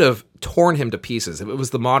 They could have torn him to pieces. If it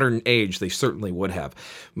was the modern age, they certainly would have.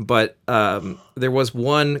 But there was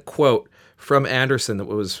one quote from Anderson that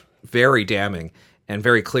was very damning, and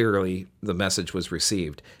very clearly the message was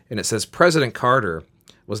received. And it says, President Carter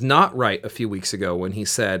was not right a few weeks ago when he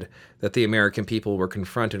said that the American people were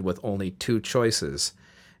confronted with only two choices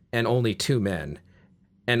and only two men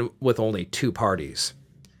and with only two parties.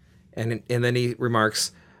 And then he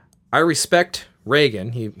remarks, I respect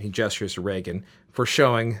Reagan, he gestures to Reagan, for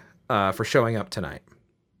showing up tonight.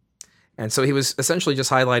 And so he was essentially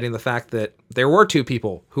just highlighting the fact that there were two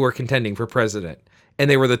people who were contending for president, and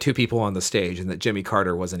they were the two people on the stage, and that Jimmy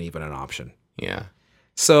Carter wasn't even an option. Yeah.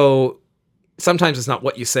 So sometimes it's not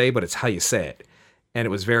what you say, but it's how you say it. And it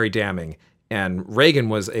was very damning. And Reagan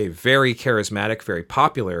was a very charismatic, very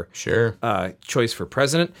popular Sure. choice for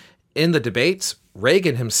president. In the debates,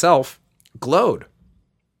 Reagan himself glowed.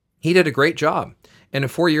 He did a great job. And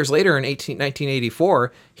 4 years later, in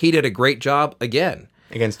 1984, he did a great job again.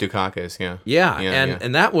 Against Dukakis, yeah. Yeah, Yeah.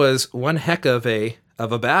 and that was one heck of a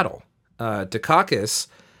battle. Dukakis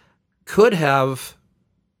could have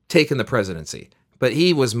taken the presidency, but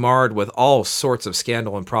he was marred with all sorts of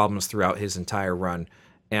scandal and problems throughout his entire run,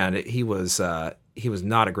 and he was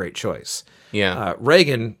not a great choice. Yeah.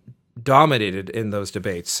 Reagan dominated in those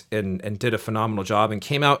debates and did a phenomenal job, and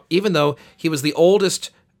came out, even though he was the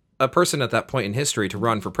oldest person at that point in history to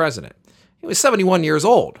run for president. He was 71 years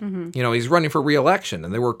old. You know, he's running for re-election,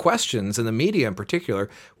 and there were questions in the media in particular,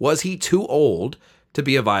 was he too old to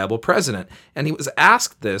be a viable president? And he was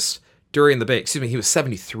asked this during the debate. Excuse me, he was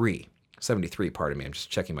 73. 73, pardon me. I'm just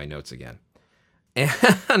checking my notes again.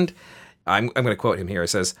 And I'm going to quote him here. It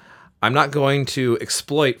says, I'm not going to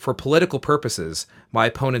exploit for political purposes my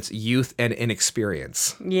opponent's youth and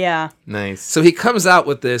inexperience. Yeah. Nice. So he comes out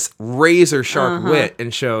with this razor sharp wit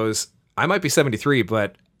and shows, I might be 73,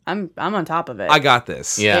 but I'm on top of it. I got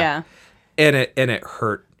this. Yeah. And it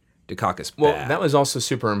hurt Dukakis Well, bad. that was also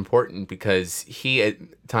super important because he at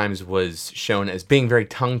times was shown as being very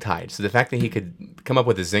tongue-tied. So the fact that he could come up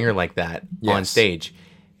with a zinger like that on Yes. stage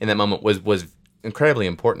in that moment was incredibly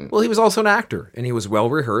important. Well, he was also an actor, and he was well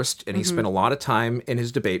rehearsed, and he spent a lot of time in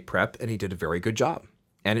his debate prep, and he did a very good job,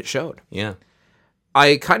 and it showed. Yeah.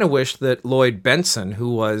 I kind of wish that Lloyd Benson,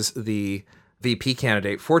 who was the VP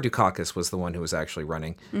candidate for Dukakis, was the one who was actually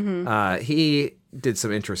running. He did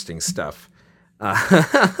some interesting stuff.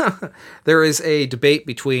 There is a debate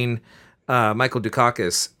between Michael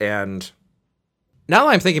Dukakis and... Now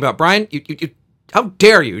that I'm thinking about Brian, you how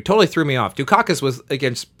dare you? You totally threw me off. Dukakis was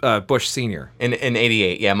against Bush Sr. In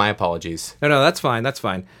 88. Yeah, my apologies. No, that's fine. That's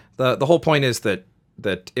fine. The whole point is that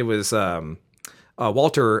it was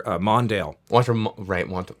Walter Mondale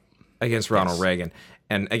Walter. against Ronald Reagan,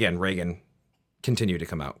 and again Reagan continued to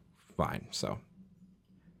come out fine. So,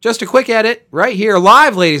 just a quick edit right here,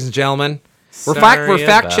 live, ladies and gentlemen. We're Sorry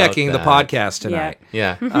fact checking the about that. podcast tonight.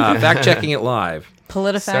 Yeah. Fact checking it live.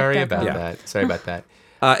 PolitiFact. Sorry about Yeah. that. Sorry about that.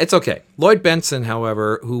 It's okay. Lloyd Benson,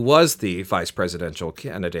 however, who was the vice presidential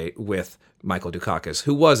candidate with Michael Dukakis,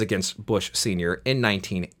 who was against Bush Sr. in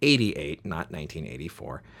 1988, not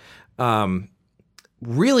 1984,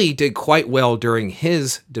 really did quite well during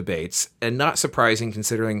his debates, and not surprising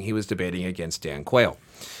considering he was debating against Dan Quayle.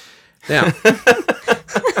 Now,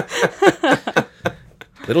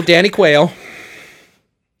 little Danny Quayle,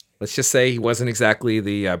 let's just say he wasn't exactly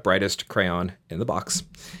the brightest crayon in the box.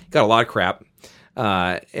 He got a lot of crap.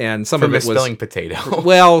 And some For of it was misspelling potato.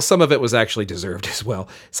 well, some of it was actually deserved as well.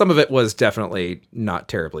 Some of it was definitely not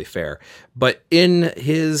terribly fair. But in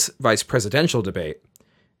his vice presidential debate,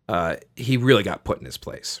 he really got put in his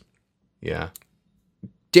place. Yeah.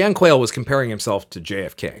 Dan Quayle was comparing himself to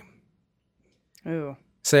JFK, Ooh.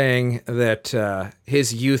 saying that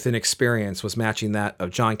his youth and experience was matching that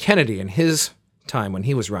of John Kennedy in his time when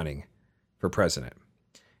he was running for president.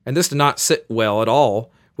 And this did not sit well at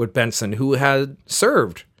all with Benson, who had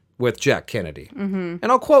served with Jack Kennedy. And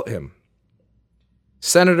I'll quote him.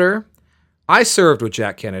 Senator, I served with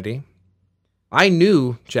Jack Kennedy. I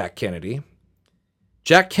knew Jack Kennedy.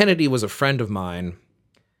 Jack Kennedy was a friend of mine.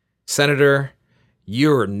 Senator,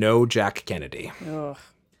 you're no Jack Kennedy. Ugh.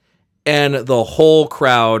 And the whole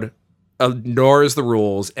crowd ignores the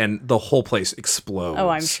rules, and the whole place explodes. Oh,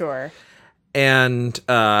 I'm sure. And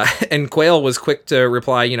Quayle was quick to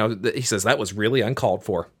reply, he says that was really uncalled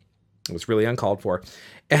for. It was really uncalled for.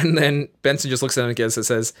 And then Benson just looks at him again and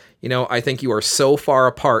says, I think you are so far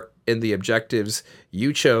apart in the objectives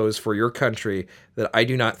you chose for your country that I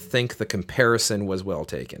do not think the comparison was well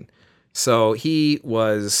taken. So he's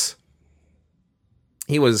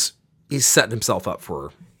setting himself up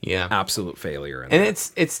for absolute failure. And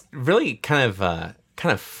it's really kind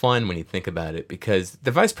of fun when you think about it, because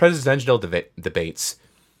the vice presidential debates,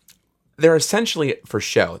 they're essentially for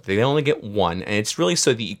show. They only get one, and it's really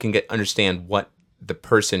so that you can understand what the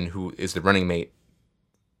person who is the running mate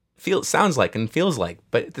sounds like and feels like.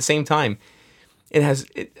 But at the same time, I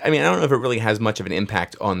don't know if it really has much of an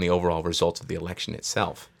impact on the overall results of the election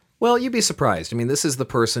itself. Well, you'd be surprised. I mean, this is the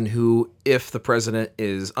person who, if the president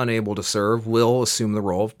is unable to serve, will assume the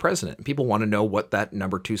role of president. People want to know what that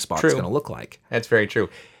number 2 spot is going to look like. That's very true.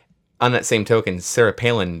 On that same token, Sarah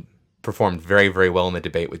Palin performed very, very well in the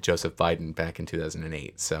debate with Joseph Biden back in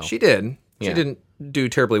 2008. So she did. Yeah. She didn't do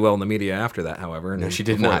terribly well in the media after that, however. No, she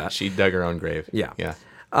did not. She dug her own grave. Yeah. Yeah.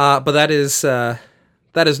 But that is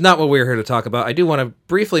not what we're here to talk about. I do want to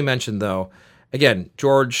briefly mention, though, again,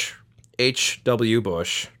 George H.W.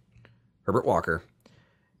 Bush, Herbert Walker,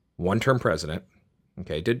 one-term president,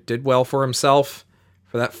 okay, did well for himself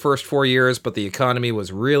for that first 4 years, but the economy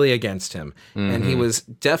was really against him. Mm-hmm. And he was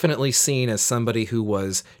definitely seen as somebody who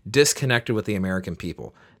was disconnected with the American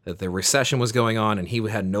people, that the recession was going on and he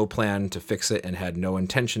had no plan to fix it and had no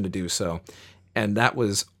intention to do so. And that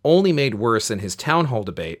was only made worse in his town hall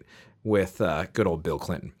debate with good old Bill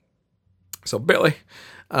Clinton. So Bill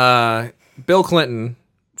Clinton,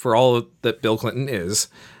 for all that Bill Clinton is,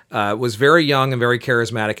 was very young and very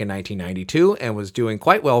charismatic in 1992 and was doing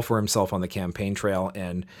quite well for himself on the campaign trail.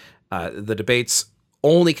 And the debates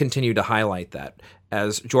only continued to highlight that,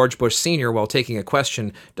 as George Bush Sr., while taking a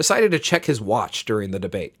question, decided to check his watch during the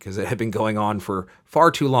debate because it had been going on for far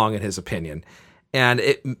too long, in his opinion. And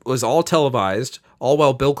it was all televised, all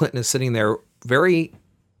while Bill Clinton is sitting there very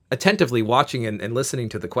attentively watching and listening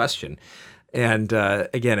to the question. And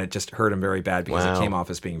again, it just hurt him very bad because it came off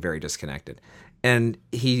as being very disconnected. And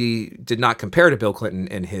he did not compare to Bill Clinton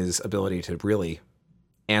in his ability to really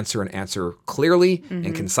answer clearly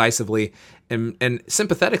and concisely and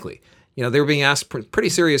sympathetically. They were being asked pretty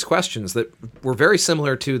serious questions that were very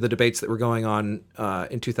similar to the debates that were going on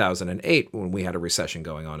in 2008 when we had a recession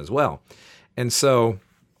going on as well. And so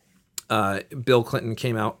Bill Clinton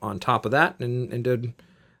came out on top of that and did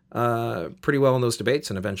pretty well in those debates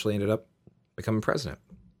and eventually ended up becoming president.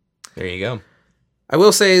 There you go. I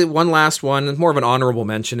will say one last one, more of an honorable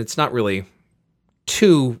mention. It's not really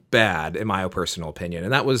too bad, in my personal opinion,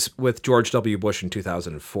 and that was with George W. Bush in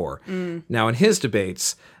 2004. Now, in his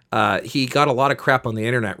debates, he got a lot of crap on the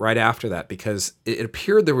internet right after that because it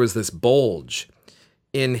appeared there was this bulge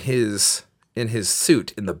in his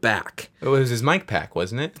suit in the back. It was his mic pack,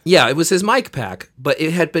 wasn't it? Yeah, it was his mic pack, but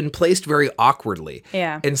it had been placed very awkwardly.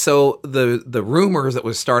 Yeah. And so the rumors that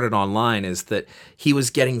was started online is that he was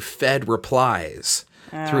getting fed replies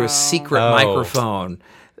through a secret microphone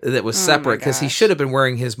that was separate, because he should have been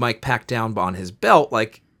wearing his mic pack down on his belt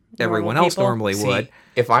like everyone else normally would.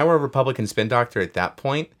 If I were a Republican spin doctor at that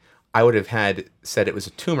point, I would have said it was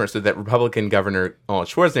a tumor, so that Republican Governor Arnold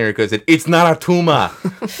Schwarzenegger goes, "It's not a tumor,"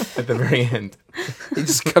 at the very end. He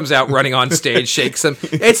just comes out running on stage, shakes him.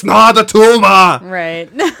 "It's not a tumor!" Right.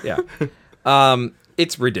 Yeah.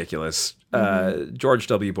 It's ridiculous. George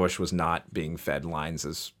W. Bush was not being fed lines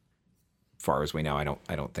as far as we know. I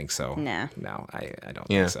don't think so. No, I don't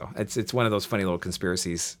think so. It's one of those funny little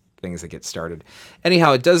conspiracies things that get started.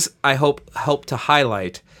 Anyhow, it does, I hope, help to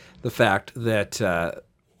highlight the fact that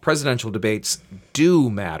presidential debates do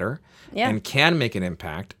matter and can make an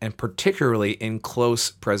impact, and particularly in close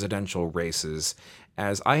presidential races,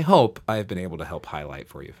 as I hope I've been able to help highlight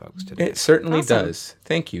for you folks today. It certainly does.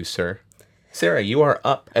 Thank you, sir. Sarah, you are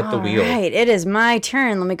up at the wheel. All right, it is my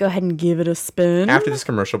turn. Let me go ahead and give it a spin. After this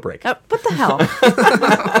commercial break. What the hell?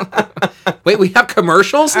 Wait, we have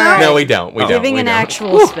commercials now? Right. No, we don't. Giving an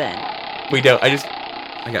actual spin. We don't. I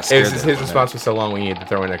got scared. His response was so long, we needed to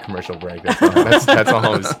throw in a commercial break. That's all I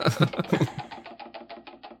was.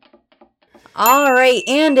 All right,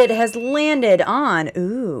 and it has landed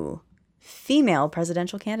on, female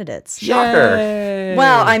presidential candidates. Shocker. Yay.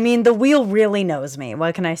 Well, I mean, the wheel really knows me.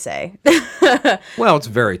 What can I say? Well, it's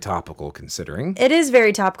very topical considering. It is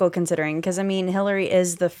very topical considering, because, I mean, Hillary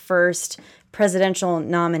is the first presidential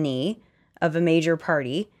nominee of a major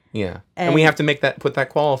party. Yeah. And we have to put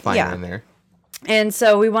that qualifier in there. And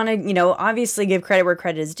so we want to, obviously give credit where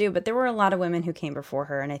credit is due, but there were a lot of women who came before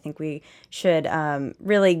her, and I think we should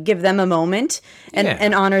really give them a moment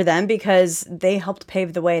and honor them because they helped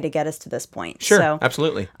pave the way to get us to this point. Sure, So,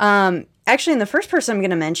 absolutely. actually, and the first person I'm going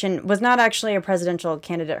to mention was not actually a presidential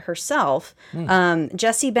candidate herself.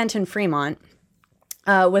 Jessie Benton Fremont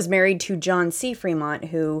was married to John C. Fremont,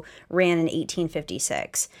 who ran in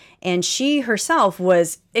 1856. And she herself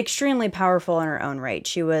was extremely powerful in her own right.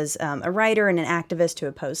 She was a writer and an activist to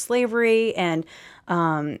oppose slavery, and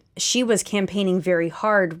she was campaigning very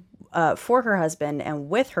hard for her husband and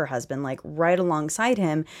with her husband, like right alongside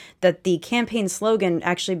him, that the campaign slogan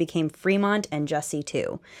actually became Fremont and Jessie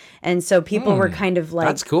too. And so people were kind of like,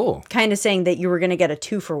 That's cool. kind of saying that you were going to get a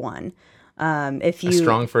 2-for-1. If you A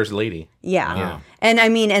strong first lady. yeah. And I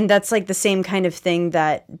mean, and that's like the same kind of thing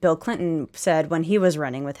that Bill Clinton said when he was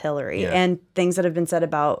running with Hillary, Yeah. and things that have been said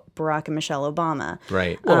about Barack and Michelle Obama.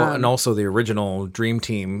 Right. Well, and also the original Dream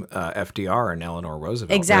Team, FDR and Eleanor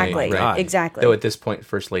Roosevelt. Exactly. Oh my God. Exactly. Though at this point,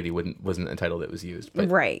 first lady wasn't a title that was used. But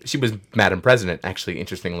Right. She was Madam President, actually,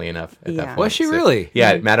 interestingly enough. At Yeah. that point. Was she really?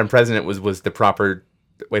 Yeah, Madam President was the proper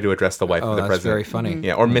way to address the wife of the that's president. very funny.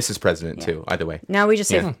 Yeah, or Mrs. President too. Either way. Now we just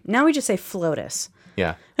say FLOTUS.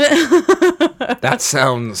 Yeah. That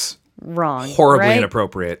sounds Wrong. horribly right?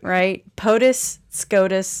 inappropriate. Right. POTUS,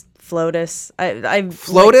 SCOTUS, FLOTUS. I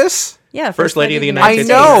FLOTUS? yeah. First Lady of the I United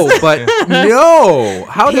know, but no.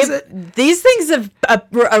 How does it? These things have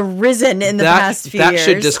arisen in the past few That years.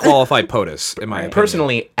 should disqualify POTUS, in my opinion.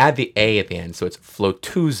 Personally, add the A at the end, so it's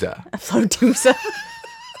Flotuza. FLOTUSA.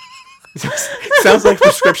 Sounds like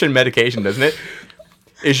prescription medication, doesn't it?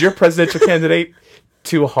 Is your presidential candidate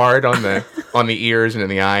too hard on the ears and in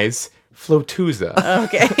the eyes? Flotuza.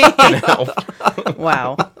 Okay.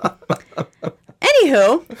 Wow.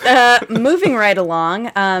 Anywho, moving right along.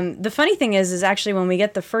 The funny thing is actually when we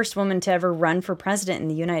get the first woman to ever run for president in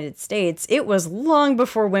the United States, it was long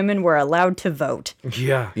before women were allowed to vote.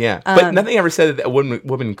 Yeah. Yeah, but nothing ever said that a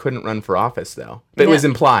woman couldn't run for office, though. But it was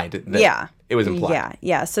implied. That it was implied.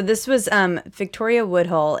 Yeah. So this was Victoria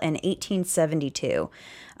Woodhull in 1872.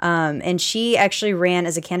 And she actually ran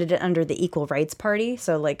as a candidate under the Equal Rights Party,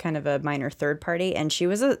 so like kind of a minor third party. And she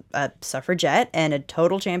was a suffragette and a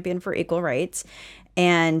total champion for equal rights.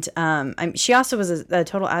 And she also was a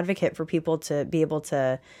total advocate for people to be able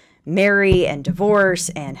to marry and divorce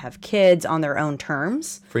and have kids on their own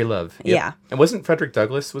terms. Free love. Yep. Yeah. And wasn't Frederick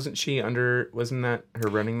Douglass? Wasn't that her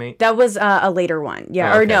running mate? That was a later one.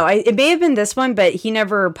 Yeah. Oh, Or okay. no, it may have been this one, but he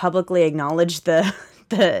never publicly acknowledged the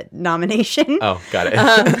nomination. Oh, got it.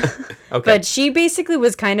 Okay. But she basically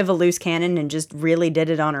was kind of a loose cannon and just really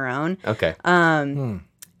did it on her own. Okay. And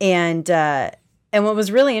what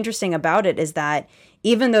was really interesting about it is that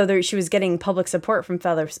even though she was getting public support from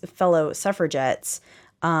fellow suffragettes,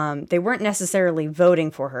 they weren't necessarily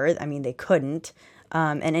voting for her. I mean, they couldn't.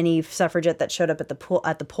 And any suffragette that showed up at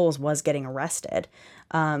the polls was getting arrested.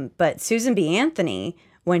 But Susan B. Anthony,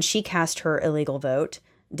 when she cast her illegal vote,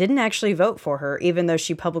 didn't actually vote for her, even though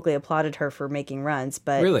she publicly applauded her for making runs.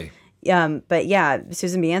 But Really? but yeah,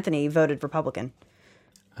 Susan B. Anthony voted Republican.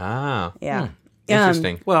 Ah. Yeah.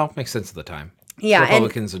 Interesting. Well, makes sense at the time. Yeah, and-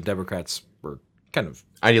 Republicans and Democrats were kind of.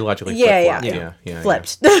 Ideologically Yeah, flip-flopped. yeah.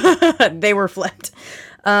 Flipped. They were flipped.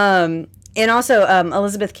 And also,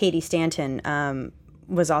 Elizabeth Cady Stanton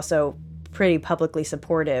was also pretty publicly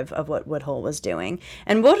supportive of what Woodhull was doing.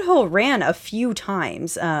 And Woodhull ran a few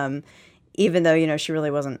times, even though, she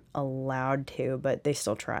really wasn't allowed to, but they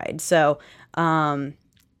still tried. So,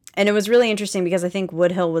 and it was really interesting because I think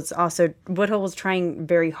Woodhull was trying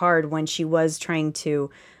very hard when she was trying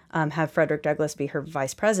to have Frederick Douglass be her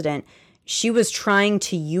vice president. She was trying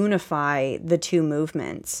to unify the two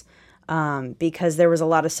movements because there was a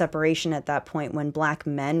lot of separation at that point when black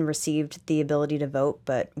men received the ability to vote,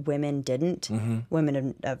 but women didn't. Mm-hmm.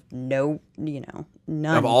 Women of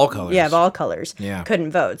none. Of all colors. Yeah, of all colors. Yeah.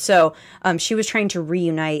 Couldn't vote. So she was trying to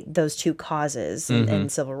reunite those two causes in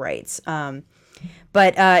civil rights.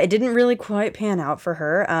 But it didn't really quite pan out for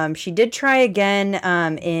her. She did try again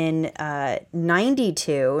in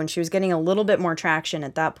 92, and she was getting a little bit more traction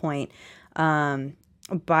at that point.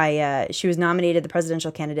 She was nominated the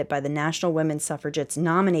presidential candidate by the National Women's Suffragettes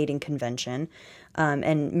Nominating Convention,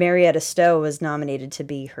 and Marietta Stowe was nominated to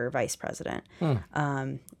be her vice president.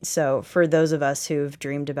 So for those of us who've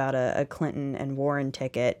dreamed about a Clinton and Warren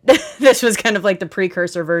ticket, this was kind of like the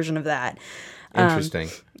precursor version of that. Interesting.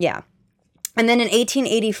 Yeah. And then in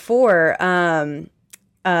 1884,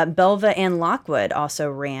 Belva Ann Lockwood also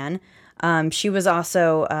ran. She was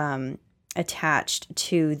also attached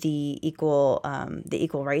to the Equal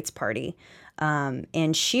Rights Party.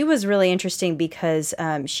 And she was really interesting because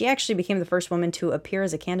she actually became the first woman to appear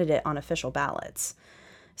as a candidate on official ballots.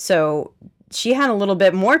 So she had a little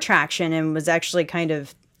bit more traction and was actually kind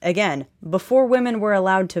of, again, before women were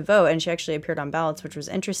allowed to vote, and she actually appeared on ballots, which was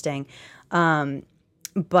interesting.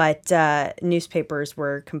 But newspapers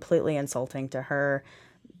were completely insulting to her,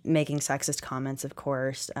 making sexist comments, of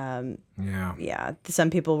course. Yeah. Some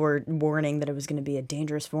people were warning that it was going to be a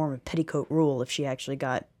dangerous form of petticoat rule if she actually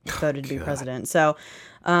got voted to be president. So,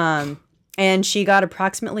 and she got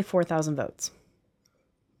approximately 4,000 votes.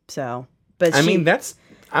 So, but I mean,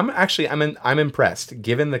 I'm impressed.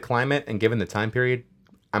 Given the climate and given the time period,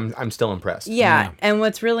 I'm still impressed. Yeah. And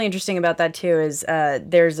what's really interesting about that too is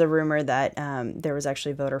there's a rumor that there was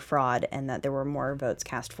actually voter fraud and that there were more votes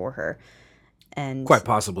cast for her. And Quite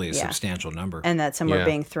possibly a substantial number. And that some were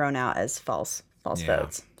being thrown out as false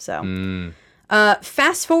votes. So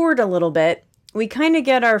fast forward a little bit, we kind of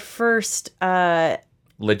get our first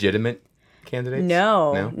legitimate candidates?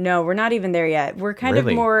 No, we're not even there yet. We're kind of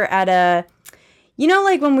more at a, you know,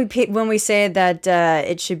 like when we say that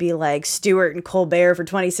it should be like Stewart and Colbert for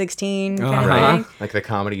 2016 kind of thing. Like the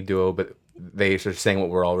comedy duo, but they are saying what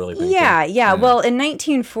we're all really thinking. Yeah. Well, in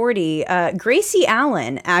 1940, Gracie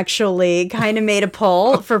Allen actually kind of made a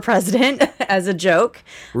poll for president as a joke.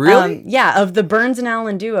 Really? Yeah, of the Burns and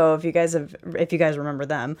Allen duo. If you guys remember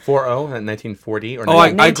them. 4-0 in 1940 or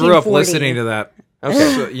I grew up listening to that.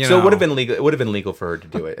 Okay, so it would have been legal. It would have been legal for her to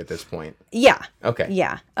do it at this point. Yeah. Okay.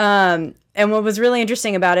 Yeah. And what was really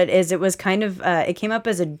interesting about it is it was kind of it came up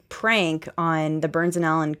as a prank on the Burns and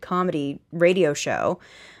Allen comedy radio show.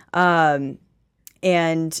 And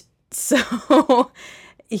so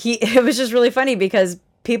it was just really funny because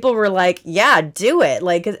people were like, yeah, do it.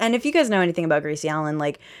 Like, and if you guys know anything about Gracie Allen,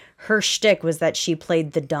 like her shtick was that she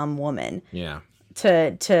played the dumb woman. Yeah.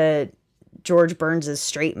 To George Burns's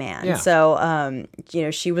straight man. Yeah. So,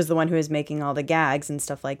 she was the one who was making all the gags and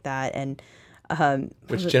stuff like that. And,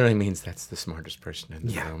 which generally means that's the smartest person in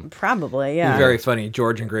the room. Probably. Yeah. Very funny.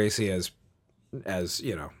 George and Gracie as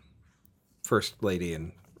first lady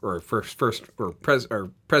and or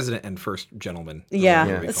president and first gentleman.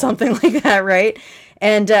 Yeah, something like that, right?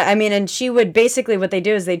 And and she would basically, what they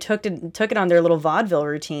do is they took it on their little vaudeville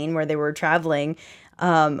routine where they were traveling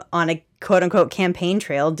on a quote unquote campaign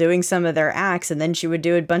trail, doing some of their acts, and then she would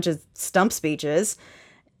do a bunch of stump speeches,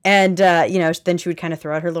 and then she would kind of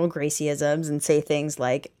throw out her little Gracieisms and say things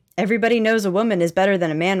like, "Everybody knows a woman is better than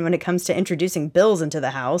a man when it comes to introducing bills into the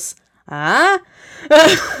house." Or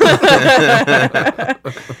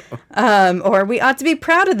we ought to be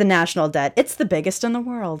proud of the national debt. It's the biggest in the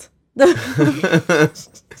world. That's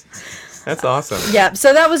awesome. Yeah,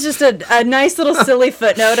 so that was just a nice little silly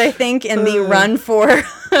footnote, I think, in the run for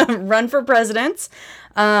presidents.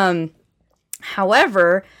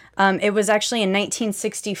 However, it was actually in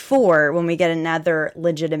 1964 when we get another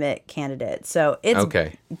legitimate candidate. So it's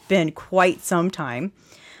been quite some time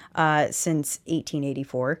since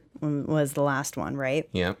 1884 was the last one, right?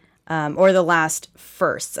 Yeah. Or the last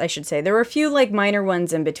firsts, I should say. There were a few like minor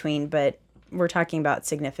ones in between, but we're talking about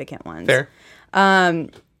significant ones. Fair.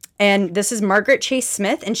 And this is Margaret Chase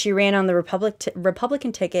Smith, and she ran on the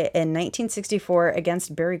Republican ticket in 1964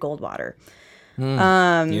 against Barry Goldwater.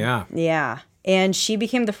 Yeah. And she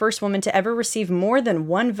became the first woman to ever receive more than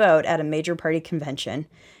one vote at a major party convention.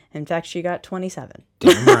 In fact, she got 27.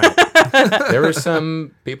 Damn right. There were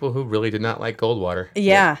some people who really did not like Goldwater.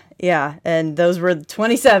 Yeah. And those were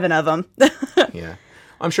 27 of them. Yeah.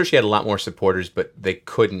 I'm sure she had a lot more supporters, but they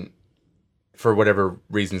couldn't, for whatever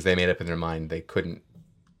reasons they made up in their mind, they couldn't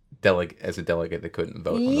as a delegate, they couldn't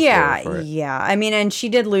vote on the floor for it. Yeah. I mean, and she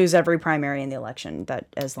did lose every primary in the election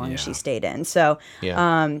as long as she stayed in. So,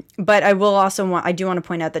 but I will also I do want to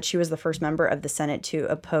point out that she was the first member of the Senate to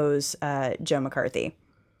oppose Joe McCarthy.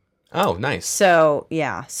 Oh, nice. So,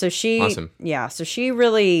 yeah. So she, awesome. Yeah. So she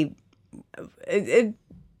really, a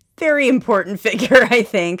very important figure, I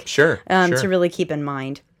think. Sure. To really keep in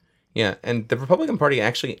mind. Yeah, and the Republican Party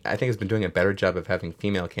actually, I think, has been doing a better job of having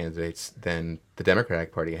female candidates than the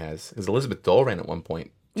Democratic Party has. Because Elizabeth Dole ran at one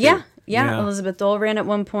point. Too. Yeah. Elizabeth Dole ran at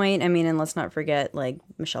one point. I mean, and let's not forget like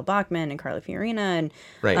Michelle Bachmann and Carly Fiorina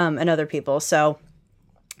and other people. So,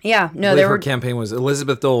 yeah, no, her campaign was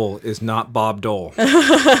Elizabeth Dole is not Bob Dole.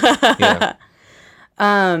 Yeah.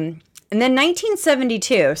 And then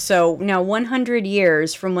 1972. So now 100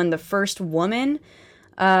 years from when the first woman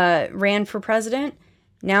ran for president.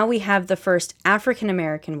 Now we have the first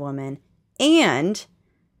African-American woman and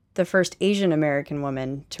the first Asian American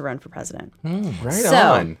woman to run for president. Right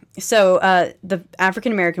on. So the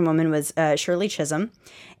African American woman was Shirley Chisholm,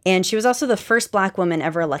 and she was also the first Black woman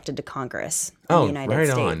ever elected to Congress in the United right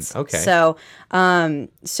on. States. Okay.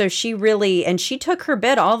 So she really, and she took her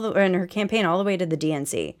bid in her campaign all the way to the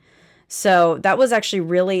DNC. So that was actually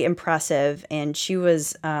really impressive, and she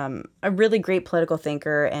was a really great political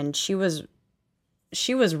thinker, and she was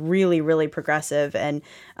really, really progressive. And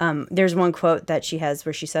there's one quote that she has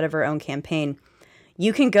where she said of her own campaign,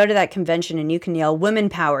 "You can go to that convention and you can yell, 'Women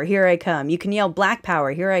power, here I come.' You can yell, 'Black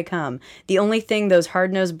power, here I come.' The only thing those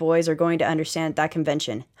hard-nosed boys are going to understand at that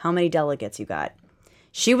convention, how many delegates you got."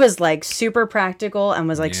 She was like super practical and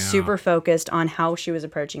was like super focused on how she was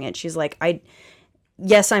approaching it. She's like,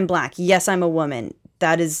 yes, I'm Black. Yes, I'm a woman.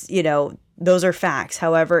 That is, those are facts.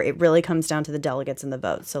 However, it really comes down to the delegates and the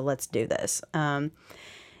votes. So let's do this. And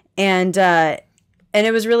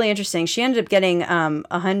it was really interesting. She ended up getting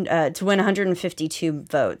to win 152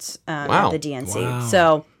 votes at the DNC.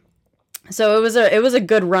 Wow. So it was a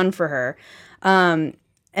good run for her. And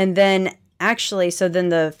then then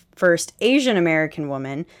the first Asian American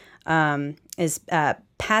woman is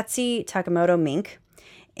Patsy Takemoto Mink.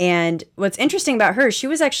 And what's interesting about her, she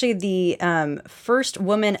was actually the first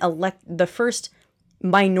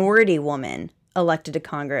minority woman elected to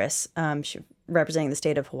Congress, representing the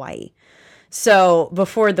state of Hawaii. So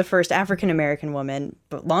before the first African American woman,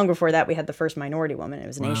 but long before that, we had the first minority woman. It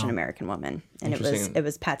was an Asian American woman, and it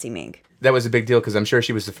was Patsy Mink. That was a big deal because I'm sure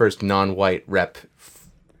she was the first non-white rep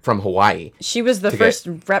from Hawaii. She was the first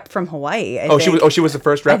rep from Hawaii. I think. She was the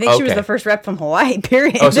first rep. I think she was the first rep from Hawaii.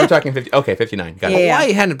 Period. Oh, so we're talking 50. Okay, 59. Got it. Yeah.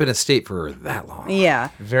 Hawaii hadn't been a state for that long. Yeah.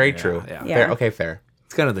 Very true. yeah. Fair. Okay, fair.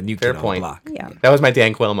 It's kind of the new Fair kid on the point. block. Yeah. That was my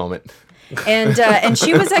Dan Quayle moment. And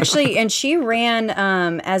she was actually, and she ran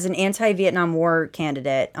as an anti-Vietnam War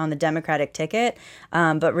candidate on the Democratic ticket,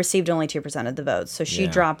 but received only 2% of the votes. So she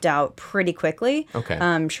dropped out pretty quickly.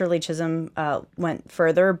 Okay. Shirley Chisholm went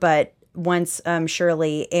further, but once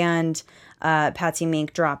Shirley and Patsy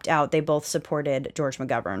Mink dropped out, they both supported George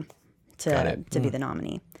McGovern to be the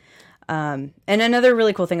nominee. And another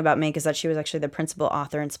really cool thing about Mink is that she was actually the principal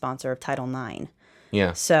author and sponsor of Title IX.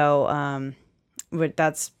 Yeah. So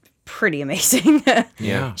that's pretty amazing.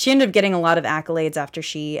 Yeah. She ended up getting a lot of accolades after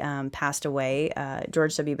she passed away.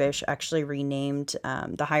 George W. Bush actually renamed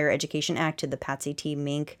the Higher Education Act to the Patsy T.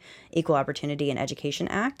 Mink Equal Opportunity and Education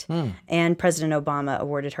Act. And President Obama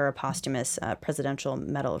awarded her a posthumous Presidential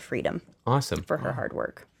Medal of Freedom. Awesome. For her hard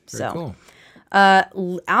work. Very cool.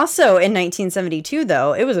 Also in 1972,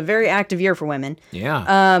 though, it was a very active year for women.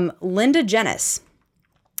 Yeah. Linda Jenness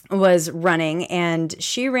was running, and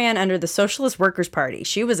she ran under the Socialist Workers' Party.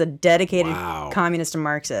 She was a dedicated communist and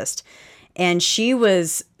Marxist, and she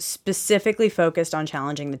was specifically focused on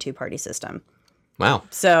challenging the two-party system. Wow.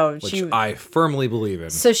 So Which I firmly believe in.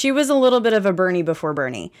 So she was a little bit of a Bernie before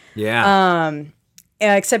Bernie. Yeah.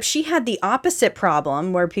 Except she had the opposite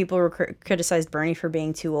problem, where people were criticized Bernie for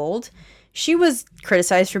being too old. She was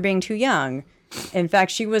criticized for being too young. In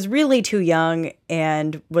fact, she was really too young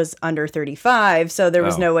and was under 35, so there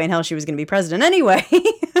was no way in hell she was going to be president anyway.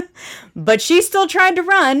 But she still tried to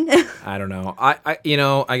run. I don't know. I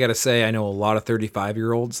got to say, I know a lot of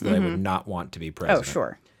 35-year-olds that I would not want to be president. Oh,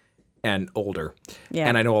 sure. And older. Yeah.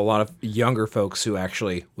 And I know a lot of younger folks who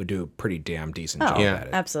actually would do a pretty damn decent job at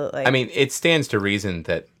it. Absolutely. I mean, it stands to reason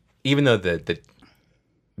that even though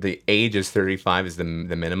the age is 35 is the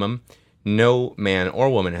minimum, no man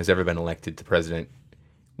or woman has ever been elected to president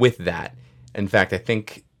with that. In fact, I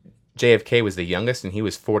think JFK was the youngest, and he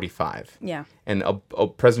was 45. Yeah. And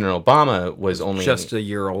President Obama was only Just a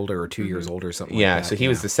year older or 2 years older or something like that. so he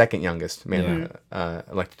was the second youngest man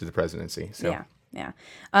elected to the presidency. So. Yeah.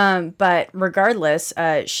 But regardless,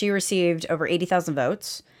 she received over 80,000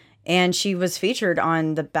 votes, and she was featured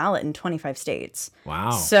on the ballot in 25 states.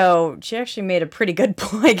 Wow. So she actually made a pretty good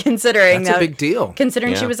point, considering That's a big deal.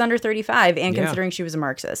 Considering she Yeah. was under 35 and considering she was a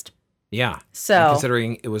Marxist. Yeah. So- And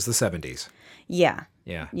considering it was the 70s. Yeah.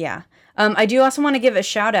 Yeah. Yeah. I do also want to give a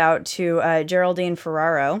shout out to Geraldine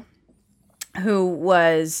Ferraro, who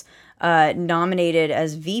was nominated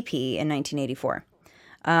as VP in 1984.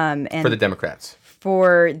 And For the Democrats.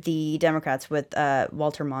 for the Democrats with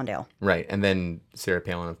Walter Mondale. Right. And then Sarah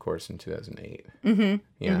Palin, of course, in 2008. Mm-hmm.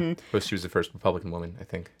 Yeah. But she was the first Republican woman, I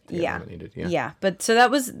think, to get nominated. Yeah. But so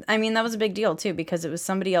that was a big deal, too, because it was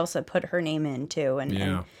somebody else that put her name in, too,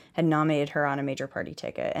 and had nominated her on a major party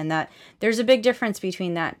ticket. And that there's a big difference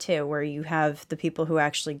between that, too, where you have the people who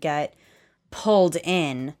actually get pulled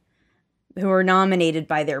in, who are nominated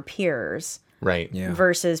by their peers. Right. Yeah.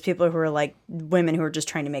 Versus people who are like women who are just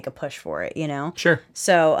trying to make a push for it, you know? Sure.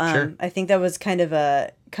 So Sure. I think that was kind of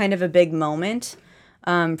a kind of a big moment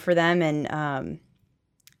for them.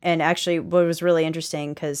 And actually, what was really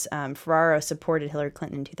interesting, because Ferraro supported Hillary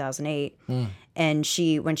Clinton in 2008. And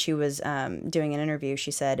when she was doing an interview,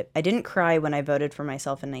 she said, "I didn't cry when I voted for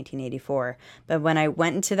myself in 1984. But when I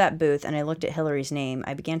went into that booth and I looked at Hillary's name,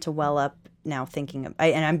 I began to well up now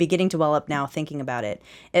and I'm beginning to well up now thinking about it.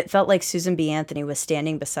 It felt like Susan B. Anthony was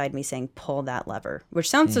standing beside me saying, 'Pull that lever,' which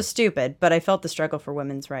sounds so stupid, but I felt the struggle for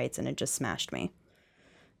women's rights and it just smashed me."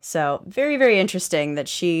 So very, very interesting that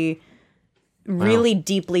she really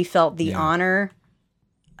deeply felt the honor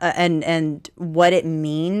and what it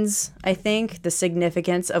means. I think the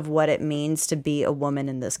significance of what it means to be a woman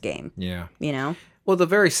in this game. Yeah. You know? Well, the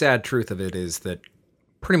very sad truth of it is that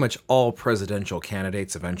pretty much all presidential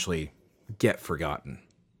candidates eventually get forgotten.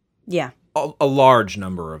 Yeah. A large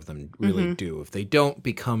number of them really do. If they don't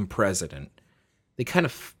become president, they kind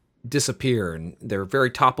of disappear and they're very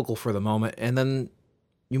topical for the moment, and then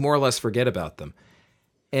you more or less forget about them.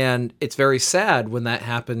 And it's very sad when that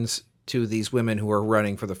happens to these women who are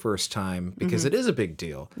running for the first time, because it is a big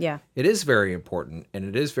deal. Yeah. It is very important, and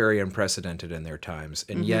it is very unprecedented in their times.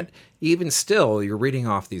 And yet, even still, you're reading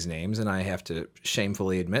off these names, and I have to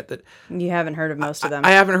shamefully admit that You haven't heard of most of them.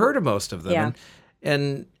 I haven't heard of most of them. Yeah.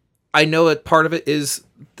 And I know that part of it is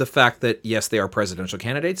the fact that, yes, they are presidential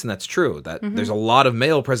candidates, and that's true. That there's a lot of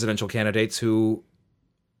male presidential candidates who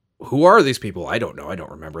are these people? I don't know. I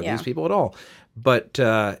don't remember these people at all. But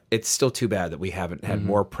it's still too bad that we haven't had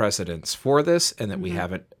more precedents for this, and that we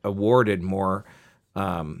haven't awarded more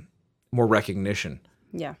recognition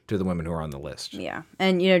Yeah. to the women who are on the list. Yeah.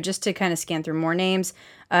 And, just to kind of scan through more names,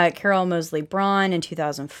 Carol Moseley Braun in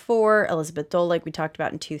 2004, Elizabeth Dole, like we talked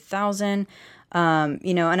about, in 2000.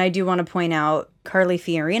 And I do want to point out Carly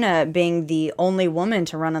Fiorina being the only woman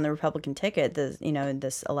to run on the Republican ticket, in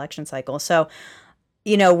this election cycle. So,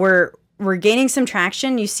 we're gaining some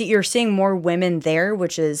traction. You're seeing more women there,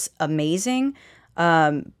 which is amazing.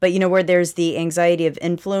 But where there's the anxiety of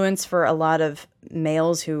influence for a lot of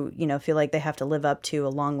males who, feel like they have to live up to a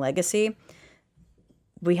long legacy,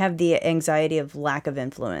 we have the anxiety of lack of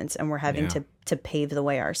influence, and we're having to pave the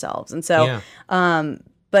way ourselves. And so,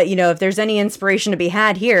 but if there's any inspiration to be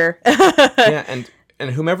had here.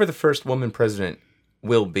 and whomever the first woman president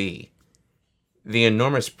will be, the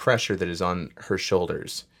enormous pressure that is on her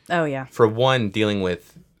shoulders. Oh, yeah. For one, dealing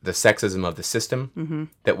with the sexism of the system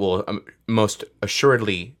that will most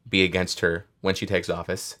assuredly be against her when she takes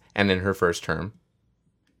office and in her first term.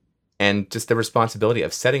 And just the responsibility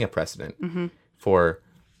of setting a precedent for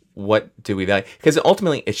what do we value. Because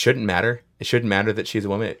ultimately, it shouldn't matter. It shouldn't matter that she's a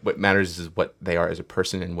woman. What matters is what they are as a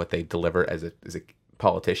person and what they deliver as a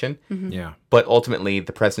politician. Yeah. But ultimately,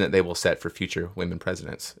 the precedent they will set for future women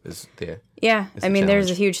presidents is the I mean, there's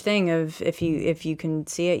a huge thing of if you can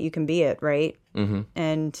see it, you can be it, right? Mm-hmm.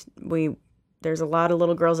 And there's a lot of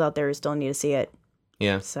little girls out there who still need to see it.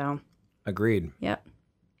 Yeah. So. Agreed. Yep.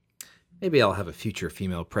 Maybe I'll have a future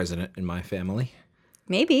female president in my family.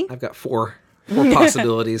 Maybe. I've got four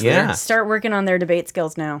possibilities Yeah. there. Start working on their debate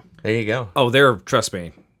skills now. There you go. Oh, trust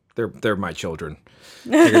me, they're my children.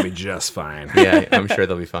 They're gonna be just fine. Yeah, I'm sure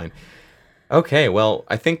they'll be fine. Okay, well,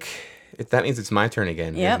 I think that means it's my turn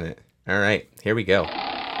again, Yep. isn't it? All right, here we go.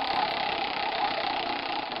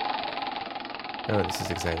 Oh, this is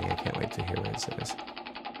exciting. I can't wait to hear what it says.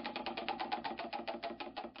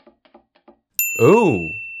 Ooh,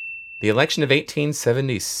 the election of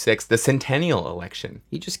 1876, the centennial election.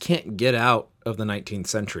 You just can't get out of the 19th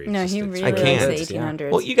century. No, he It's- really I can't. likes the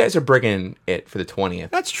 1800s. Well, you guys are bringing it for the 20th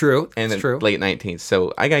That's true. and That's the true. late 19th,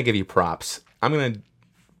 so I gotta give you props. I'm gonna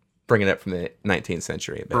bring it up from the 19th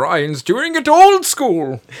century a bit. Brian's doing it old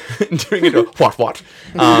school. Doing it what?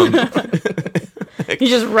 He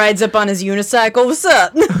just rides up on his unicycle. What's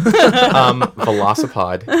up?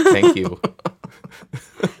 Velocipod. Thank you.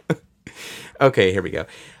 Okay, here we go.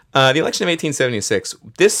 The election of 1876.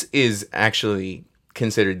 This is actually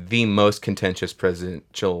considered the most contentious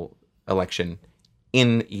presidential election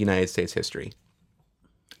in United States history.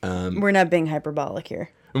 We're not being hyperbolic here.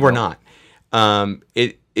 We're not.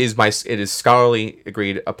 It is scholarly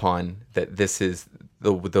agreed upon that this is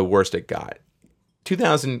the worst it got.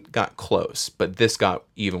 2000 got close, but this got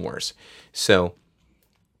even worse. So,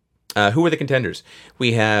 who are the contenders?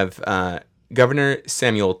 We have Governor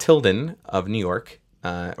Samuel Tilden of New York,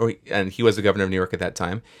 and he was the governor of New York at that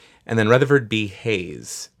time, and then Rutherford B.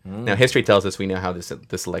 Hayes. Now, history tells us we know how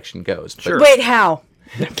this election goes. But, Wait, how?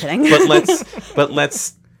 No, I'm kidding. but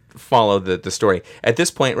let's follow the story. At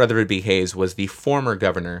this point, Rutherford B. Hayes was the former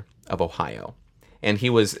governor of Ohio, and he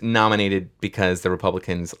was nominated because the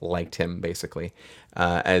Republicans liked him, basically,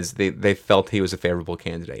 as they felt he was a favorable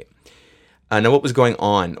candidate. Now, what was going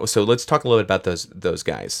on? So let's talk a little bit about those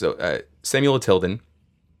guys. So Samuel Tilden,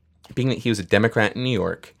 being that he was a Democrat in New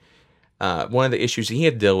York, one of the issues he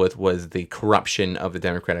had to deal with was the corruption of the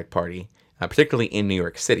Democratic Party, particularly in New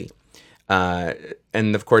York City.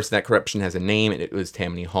 And of course, that corruption has a name, and it was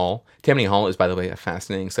Tammany Hall. Tammany Hall is, by the way, a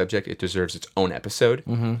fascinating subject. It deserves its own episode.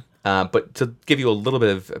 But to give you a little bit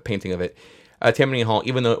of a painting of it, Tammany Hall,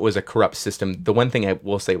 even though it was a corrupt system, the one thing I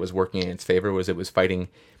will say was working in its favor was it was fighting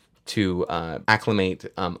to acclimate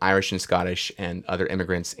Irish and Scottish and other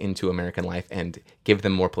immigrants into American life and give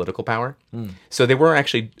them more political power. So they were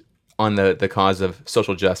actually on the cause of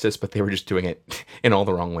social justice, but they were just doing it in all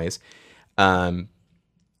the wrong ways. And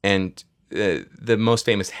the most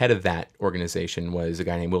famous head of that organization was a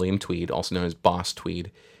guy named William Tweed, also known as Boss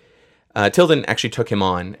Tweed. Tilden actually took him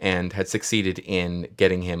on and had succeeded in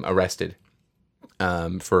getting him arrested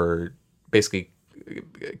for basically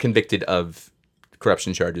convicted of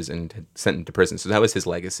corruption charges and sent to prison. So that was his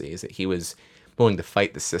legacy, is that he was willing to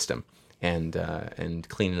fight the system and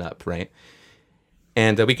clean it up, right?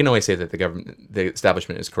 And we can always say that the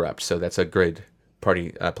establishment is corrupt. So that's a good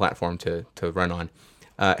party platform to run on.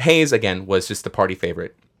 Hayes, again, was just the party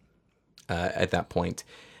favorite at that point.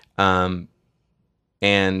 And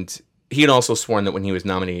he had also sworn that when he was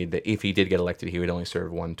nominated, that if he did get elected, he would only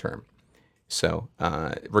serve one term. So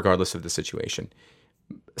regardless of the situation.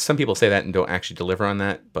 Some people say that and don't actually deliver on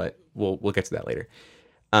that, but we'll get to that later.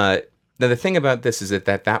 Now, the thing about this is that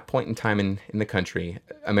at that point in time in the country,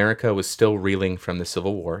 America was still reeling from the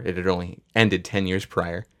Civil War. It had only ended 10 years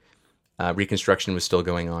prior. Reconstruction was still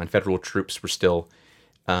going on. Federal troops were still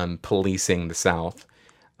policing the South,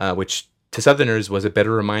 which to Southerners was a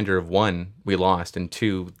better reminder of, one, we lost, and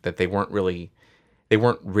two, that they weren't really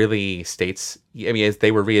states. I mean, as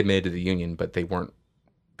they were readmitted to the Union, but they weren't,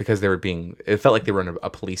 because it felt like they were in a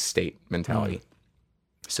police state mentality.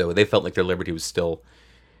 So they felt like their liberty was still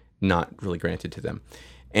not really granted to them.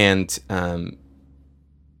 And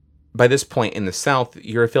by this point in the South,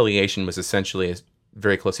 your affiliation was essentially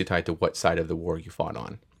very closely tied to what side of the war you fought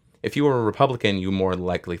on. If you were a Republican, you more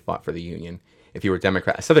likely fought for the Union. If you were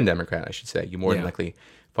a Southern Democrat, I should say, you more than likely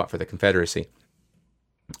fought for the Confederacy.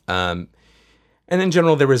 And in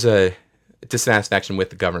general, there was a dissatisfaction with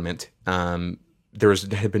the government. There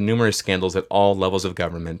had been numerous scandals at all levels of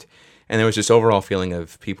government, and there was this overall feeling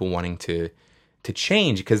of people wanting to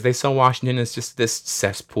change because they saw Washington as just this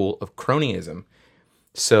cesspool of cronyism.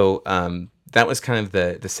 So that was kind of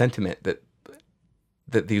the sentiment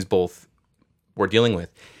that these both were dealing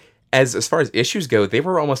with. As far as issues go, they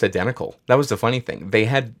were almost identical. That was the funny thing. They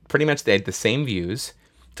had the same views.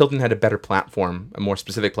 Tilden had a better platform, a more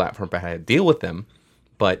specific platform for how to deal with them,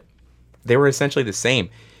 but they were essentially the same.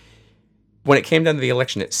 When it came down to the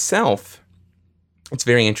election itself, it's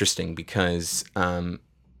very interesting because at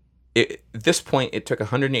this point, it took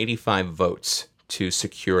 185 votes to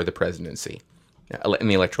secure the presidency in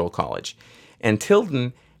the Electoral College. And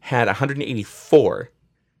Tilden had 184,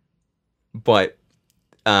 but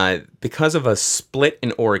because of a split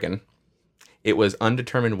in Oregon, it was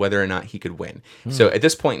undetermined whether or not he could win. So at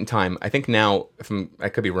this point in time, I think now, I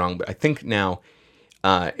could be wrong, but I think now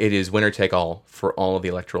it is winner take all for all of the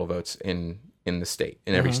electoral votes in the state,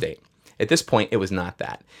 in every state. At this point, it was not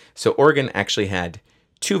that. So Oregon actually had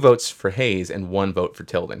 2 votes for Hayes and 1 vote for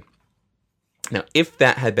Tilden. Now, if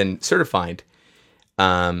that had been certified,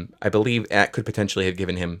 I believe that could potentially have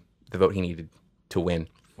given him the vote he needed to win.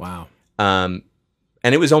 Wow. And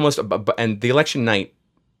it was almost, and the election night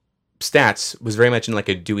stats was very much in like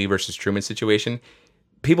a Dewey versus Truman situation.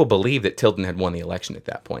 People believed that Tilden had won the election at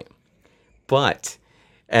that point. But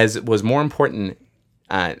as it was more important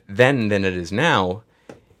then than it is now,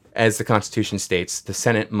 as the Constitution states, the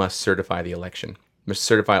Senate must certify the election, must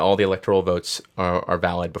certify all the electoral votes are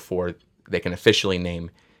valid before they can officially name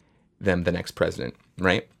them the next president,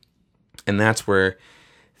 right? And that's where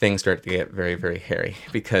things start to get very, very hairy,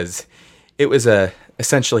 because it was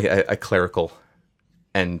essentially a clerical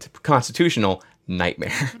and constitutional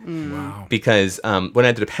nightmare. Wow. Because what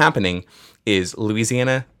ended up happening is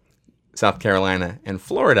Louisiana, South Carolina, and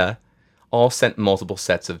Florida all sent multiple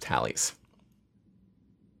sets of tallies.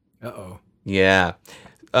 Uh-oh. Yeah.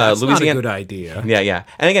 That's Louisiana, not a good idea. Yeah.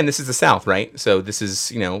 And again, this is the South, right? So this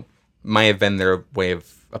is, might have been their way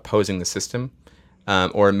of opposing the system.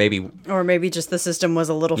 Or maybe just the system was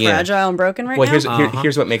a little fragile and broken now.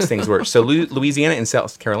 Here's what makes things worse. So Louisiana and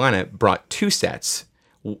South Carolina brought 2 sets,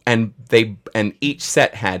 and each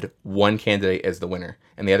set had one candidate as the winner,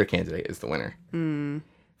 and the other candidate as the winner.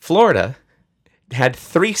 Florida had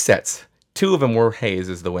 3 sets. 2 of them were Hayes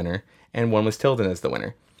as the winner, and 1 was Tilden as the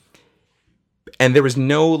winner. And there was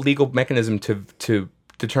no legal mechanism to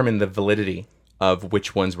determine the validity of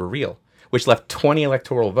which ones were real, which left 20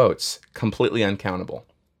 electoral votes completely uncountable,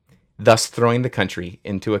 thus throwing the country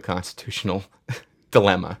into a constitutional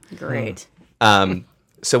dilemma. Great.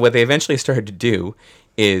 So what they eventually started to do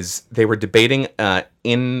is they were debating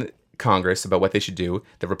in Congress about what they should do.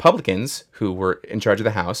 The Republicans, who were in charge of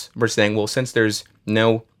the House, were saying, well, since there's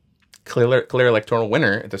no clear electoral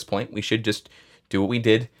winner at this point, we should just do what we've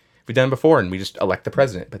done before, and we just elect the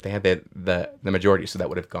president. But they had the majority, so that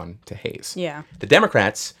would have gone to Hayes. Yeah. The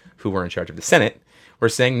Democrats, who were in charge of the Senate, were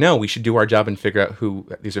saying, no, we should do our job and figure out who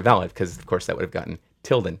these are valid, because, of course, that would have gotten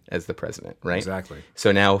Tilden as the president, right? Exactly.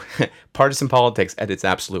 So now, partisan politics at its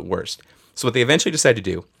absolute worst. So what they eventually decided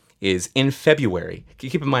to do is in February,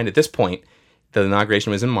 keep in mind at this point, the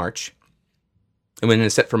inauguration was in March, and when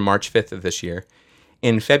it's set for March 5th of this year,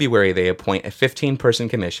 in February, they appoint a 15-person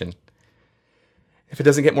commission. If it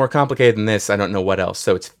doesn't get more complicated than this, I don't know what else.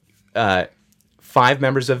 So it's 5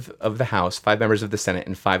 members of the House, 5 members of the Senate,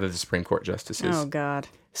 and 5 of the Supreme Court justices. Oh, God.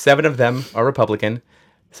 7 of them are Republican,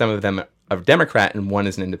 some of them are Democrat, and 1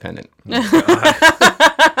 is an independent.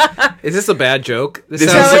 Is this a bad joke? This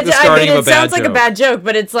This sounds is- like the starting of a it bad sounds joke. like a bad joke,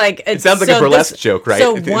 but it's like It sounds like a burlesque joke, right?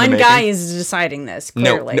 So in the one making? guy is deciding this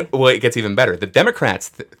clearly. No, well, it gets even better. The Democrats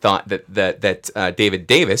thought that David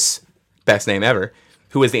Davis, best name ever,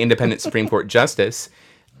 who was the independent Supreme Court justice,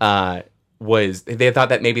 they thought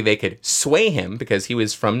that maybe they could sway him because he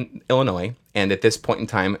was from Illinois, and at this point in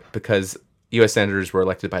time, because U.S. senators were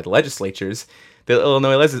elected by the legislatures, the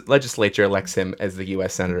Illinois legislature elects him as the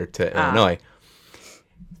U.S. senator to Illinois.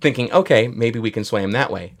 Thinking, okay, maybe we can sway him that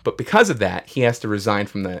way. But because of that, he has to resign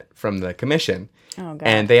from the commission. Oh, God.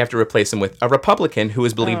 And they have to replace him with a Republican who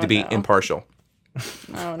is believed to be no. impartial.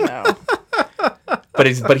 Oh, no.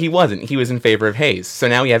 But he wasn't. He was in favor of Hayes. So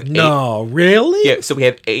now we have 8. No, really? Yeah, so we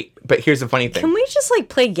have 8. But here's the funny thing. Can we just like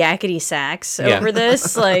play yakety sax Yeah. over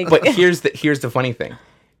this? Like, But here's the funny thing.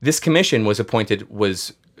 This commission was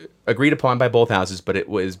agreed upon by both houses,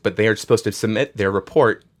 but they are supposed to submit their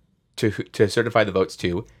report to certify the votes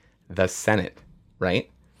to the Senate, right?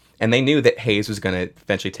 And they knew that Hayes was going to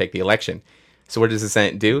eventually take the election. So what does the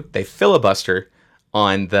Senate do? They filibuster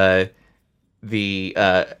on the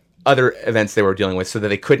other events they were dealing with so that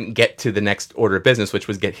they couldn't get to the next order of business, which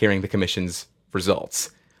was hearing the commission's results.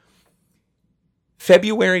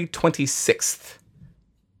 February 26th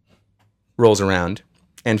rolls around,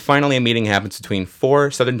 and finally a meeting happens between 4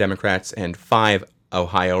 Southern Democrats and 5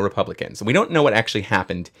 Ohio Republicans. We don't know what actually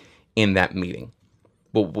happened in that meeting.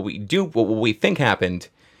 What we think happened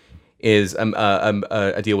is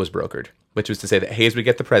a deal was brokered, which was to say that Hayes would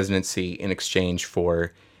get the presidency in exchange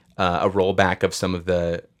for a rollback of some of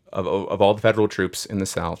of all the federal troops in the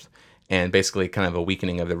South, and basically kind of a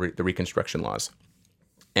weakening of the Reconstruction laws.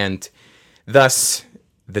 And thus,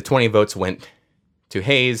 the 20 votes went to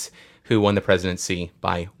Hayes, who won the presidency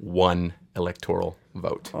by 1 electoral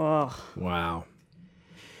vote. Wow.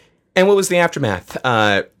 And what was the aftermath?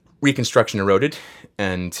 Reconstruction eroded,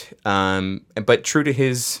 but true to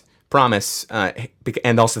his promise,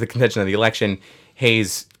 and also the contention of the election,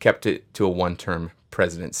 Hayes kept it to a 1-term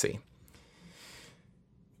presidency.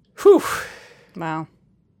 Whew. wow.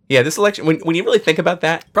 Yeah, this election, when you really think about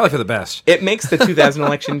that, Probably for the best. it makes the 2000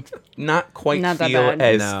 election not quite Not that feel bad.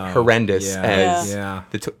 as No. horrendous Yeah. as Yeah.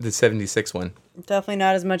 the 76 one. Definitely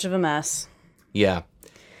not as much of a mess. Yeah.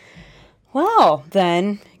 Well,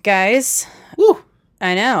 then, guys, Woo.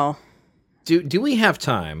 I know. Do we have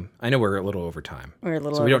time? I know we're a little over time. We're a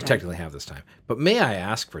little So we over don't time. technically have this time. But may I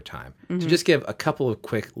ask for time to just give a couple of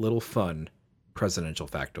quick little fun presidential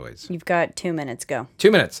factoids? You've got 2 minutes. Go. 2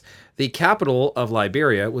 minutes. The capital of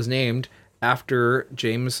Liberia was named after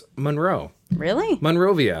James Monroe, Really?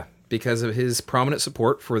 Monrovia, because of his prominent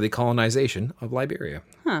support for the colonization of Liberia.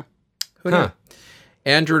 Huh. Who knew?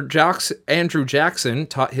 Andrew Jackson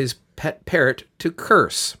taught his pet parrot to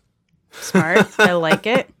curse. Smart. I like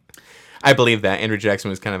it. I believe that. Andrew Jackson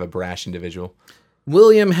was kind of a brash individual.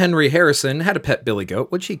 William Henry Harrison had a pet billy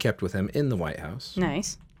goat, which he kept with him in the White House.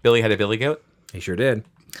 Nice. Billy had a billy goat? He sure did.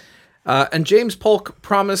 And James Polk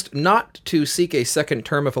promised not to seek a second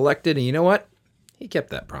term if elected, and you know what? He kept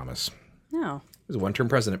that promise. No. He was a one-term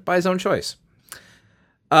president by his own choice.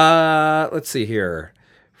 Let's see here.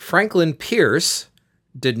 Franklin Pierce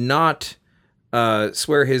did not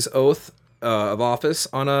swear his oath of office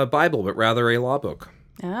on a Bible, but rather a law book.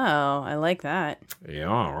 Oh, I like that.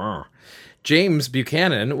 Yeah. James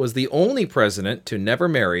Buchanan was the only president to never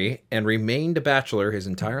marry and remained a bachelor his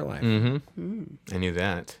entire life. I knew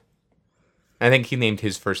that. I think he named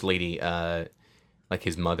his first lady like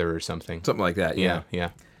his mother or something. Something like that, Yeah, yeah.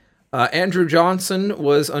 Andrew Johnson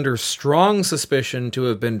was under strong suspicion to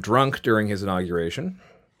have been drunk during his inauguration.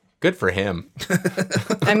 Good for him.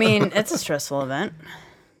 I mean, it's a stressful event.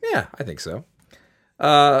 Yeah, I think so.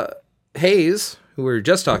 Hayes, who we were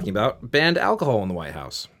just talking about, banned alcohol in the White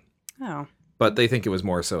House. Oh. But they think it was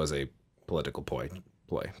more so as a political ploy.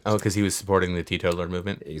 Oh, because he was supporting the teetotaler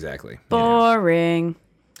movement? Exactly. Boring.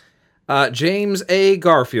 James A.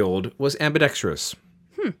 Garfield was ambidextrous.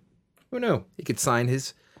 Who knew? He could sign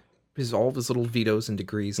his all of his little vetoes and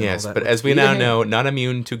degrees and Yes, all that. but as we now know, not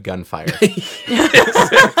immune to gunfire.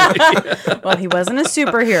 Well, he wasn't a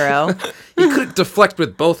superhero. He could deflect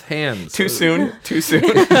with both hands. Too soon?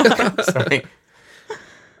 Sorry.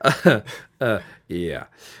 Yeah.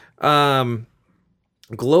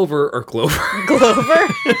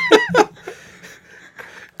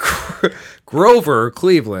 Grover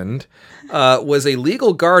Cleveland was a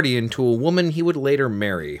legal guardian to a woman he would later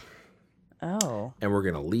marry. Oh. And we're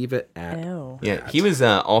going to leave it at Ew. Yeah, he was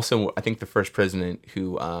also, I think, the first president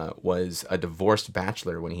who was a divorced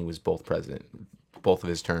bachelor when he was both of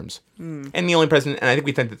his terms. And the only president, and I think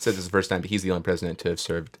we think that said this the first time, but he's the only president to have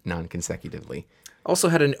served non-consecutively. Also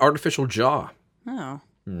had an artificial jaw. Oh.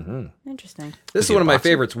 Interesting. This is he one a of my boxer?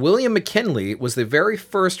 favorites. William McKinley was the very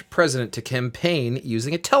first president to campaign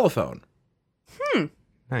using a telephone.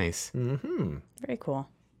 Nice. Very cool.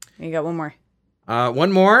 You got one more.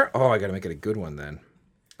 One more. Oh, I got to make it a good one then.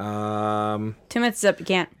 2 minutes is up. You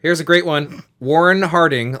can't. Here's a great one. Warren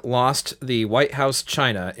Harding lost the White House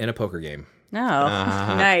china in a poker game. No.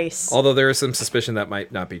 Nice. Although there is some suspicion that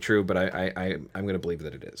might not be true, but I'm going to believe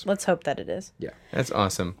that it is. Let's hope that it is. Yeah. That's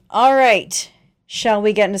awesome. All right. Shall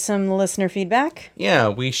we get into some listener feedback? Yeah,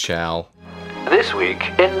 we shall. This week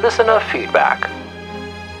in listener feedback.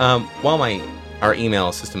 While our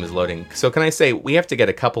email system is loading, so can I say we have to get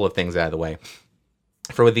a couple of things out of the way.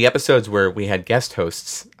 For the episodes where we had guest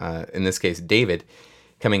hosts, in this case David,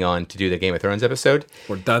 coming on to do the Game of Thrones episode,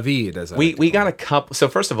 Or David, as I we got a couple. So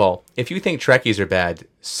first of all, if you think Trekkies are bad,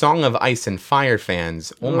 Song of Ice and Fire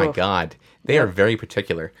fans, oh my god, they are very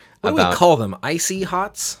particular What do we call them? Icy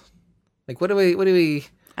hots? Like, what do we...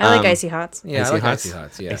 I like icy hots. Yeah, I like icy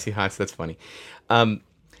hots, yeah. Icy Hots, that's funny.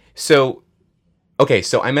 So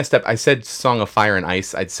I messed up. I said Song of Fire and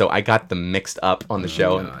Ice, so I got them mixed up on the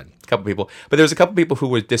show. And a couple people, but there was a couple people who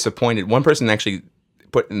were disappointed. One person actually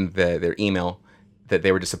put in their email that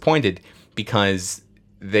they were disappointed because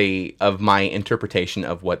of my interpretation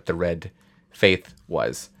of what the Red Faith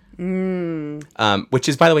was. Which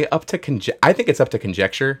is, by the way, I think it's up to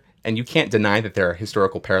conjecture, and you can't deny that there are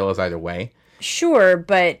historical parallels either way. Sure,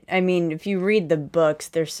 but I mean, if you read the books,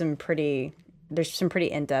 there's some pretty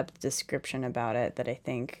in-depth description about it that I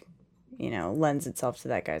think, lends itself to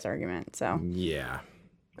that guy's argument. So Yeah.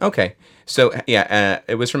 Okay, so yeah,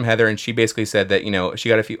 it was from Heather, and she basically said that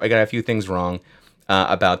I got a few things wrong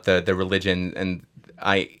about the religion, and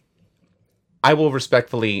I will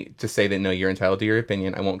respectfully to say that no, you're entitled to your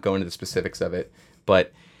opinion. I won't go into the specifics of it,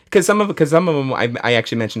 but because some of them I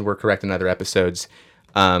actually mentioned were correct in other episodes.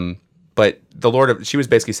 But she was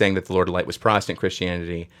basically saying that the Lord of Light was Protestant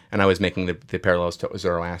Christianity, and I was making the parallels to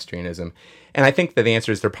Zoroastrianism. And I think that the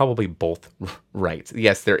answer is they're probably both right.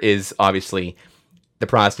 Yes, there is obviously the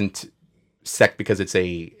Protestant sect because it's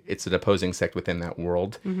an opposing sect within that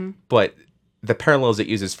world, but the parallels it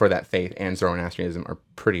uses for that faith and Zoroastrianism are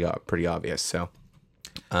pretty obvious. So.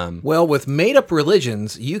 Well, with made-up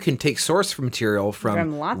religions, you can take source material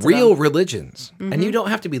from lots of real them. religions, and you don't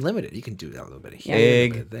have to be limited. You can do a little bit of here, a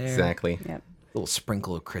little bit of there, Exactly. Yep. a little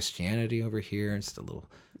sprinkle of Christianity over here, and just a little.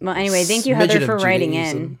 Well, anyway, thank you, Smidgen Heather, of for writing in.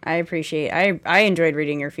 Judaism. I appreciate. I enjoyed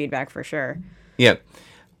reading your feedback for sure. Yeah.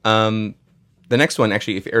 The next one,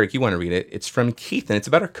 actually, if Eric, you want to read it, it's from Keith, and it's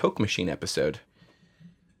about our Coke machine episode.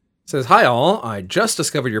 It says, "Hi all, I just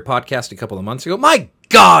discovered your podcast a couple of months ago. My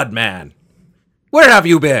God, man, where have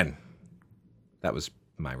you been?" That was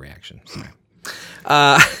my reaction. Sorry.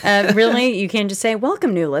 Really, you can't just say,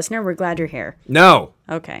 "Welcome, new listener. We're glad you're here." No,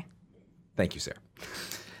 Okay. thank you, sir.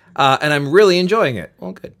 And I'm really enjoying it.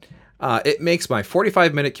 Well, good. It makes my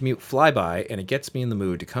 45-minute commute fly by, and it gets me in the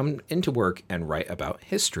mood to come into work and write about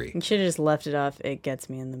history. You should have just left it off. It gets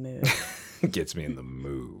me in the mood. Gets me in the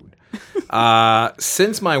mood.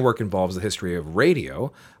 Since my work involves the history of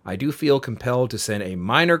radio, I do feel compelled to send a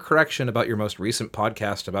minor correction about your most recent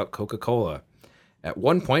podcast about Coca-Cola. At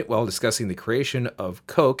one point, while discussing the creation of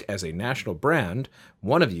Coke as a national brand,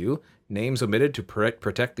 one of you, names omitted to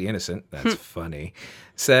protect the innocent, that's funny,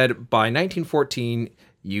 said, by 1914,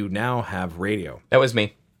 you now have radio. That was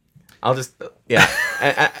me. I'll just, yeah.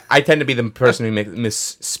 I tend to be the person who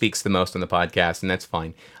misspeaks the most on the podcast, and that's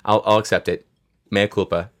fine. I'll accept it. Mea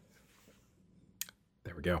culpa.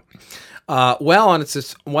 There we go. While on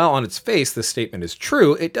its face, this statement is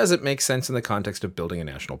true, it doesn't make sense in the context of building a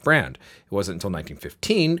national brand. It wasn't until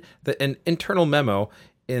 1915 that an internal memo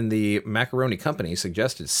in the Macaroni Company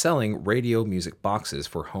suggested selling radio music boxes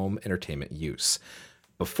for home entertainment use.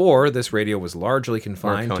 Before, this radio was largely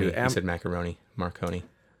confined Marconi. to... You said macaroni. Marconi.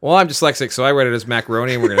 Well, I'm dyslexic, so I read it as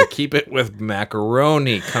macaroni, and we're going to keep it with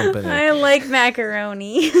Macaroni Company. I like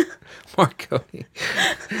macaroni. Marconi.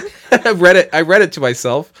 I read it to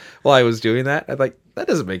myself while I was doing that. I'm like, that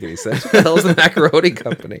doesn't make any sense. What the hell is the Macaroni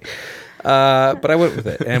Company? But I went with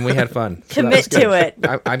it, and we had fun. So Commit to it.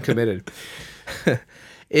 I'm committed.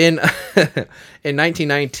 In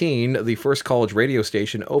 1919, the first college radio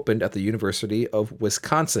station opened at the University of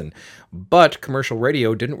Wisconsin, but commercial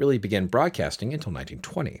radio didn't really begin broadcasting until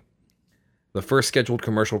 1920. The first scheduled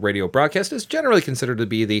commercial radio broadcast is generally considered to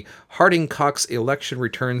be the Harding-Cox election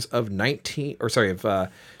returns of November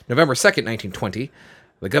 2nd, 1920.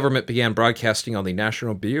 The government began broadcasting on the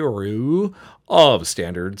National Bureau of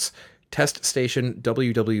Standards test station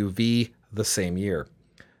WWV the same year.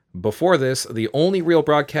 Before this, the only real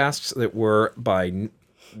broadcasts that were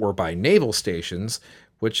by naval stations,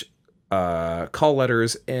 which call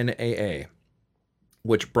letters NAA,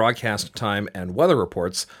 which broadcast time and weather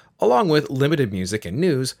reports, along with limited music and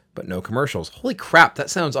news, but no commercials. Holy crap, that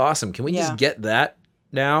sounds awesome. Can we just get that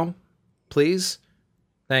now, please?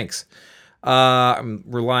 Thanks. I'm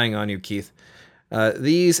relying on you, Keith.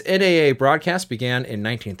 These NAA broadcasts began in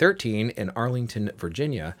 1913 in Arlington,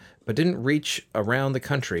 Virginia, but didn't reach around the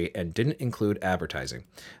country and didn't include advertising.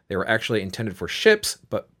 They were actually intended for ships,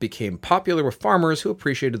 but became popular with farmers who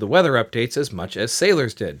appreciated the weather updates as much as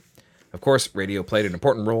sailors did. Of course, radio played an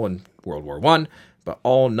important role in World War I, but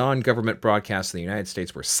all non-government broadcasts in the United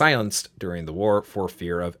States were silenced during the war for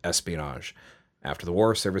fear of espionage. After the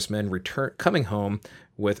war, servicemen coming home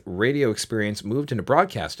with radio experience moved into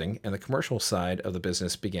broadcasting, and the commercial side of the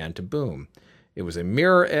business began to boom. It was a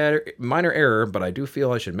minor error, but I do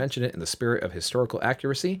feel I should mention it in the spirit of historical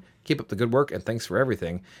accuracy. Keep up the good work, and thanks for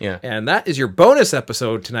everything. Yeah. And that is your bonus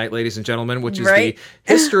episode tonight, ladies and gentlemen, which is Right.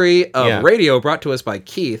 the history of radio brought to us by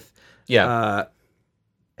Keith. Yeah.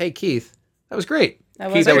 Hey, Keith, that was great.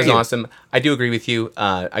 Keith, that was awesome. I do agree with you.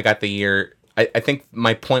 I got the year. I think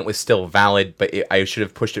my point was still valid, but I should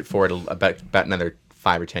have pushed it forward about another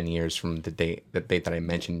 5 or 10 years from the date that I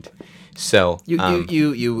mentioned. So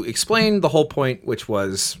You explained the whole point, which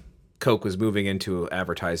was Coke was moving into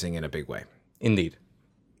advertising in a big way. Indeed.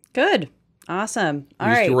 Good. Awesome. All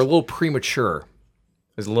right. You were a little premature.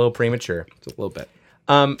 It was a little premature. Just a little bit.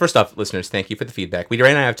 First off, listeners, thank you for the feedback. We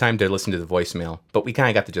ran out of time to listen to the voicemail, but we kind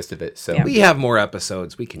of got the gist of it. So We have more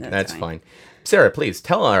episodes. We can. that's fine. Sarah, please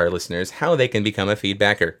tell our listeners how they can become a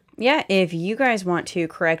feedbacker. Yeah, if you guys want to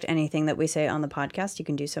correct anything that we say on the podcast, you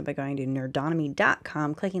can do so by going to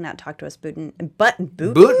nerdonomy.com, clicking that Talk to Us button.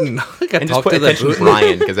 Bootin. And just put attention to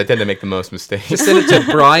Brian, because I tend to make the most mistakes. Just send it to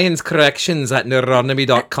Brian's Corrections at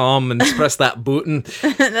nerdonomy.com and press that button.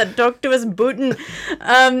 That Talk to Us button.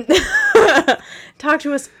 Talk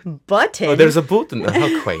to Us button. Oh, there's a button.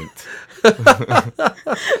 How quaint.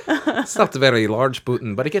 It's not a very large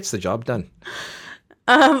button, but it gets the job done.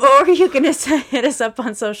 Or you can hit us up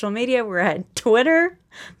on social media. We're at Twitter,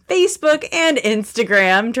 Facebook, and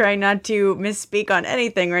Instagram. Trying not to misspeak on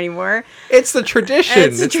anything anymore. It's the tradition.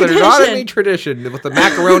 It's the tradition. the Nerdonomy tradition with the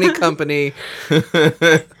Macaroni Company.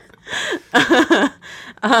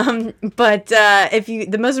 But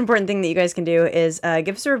the most important thing that you guys can do is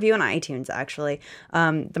give us a review on iTunes. Actually,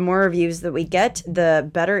 the more reviews that we get, the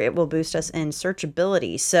better it will boost us in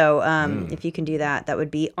searchability. So if you can do that, that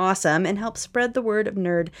would be awesome and help spread the word of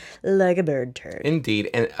nerd like a bird turd. Indeed,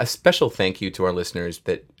 and a special thank you to our listeners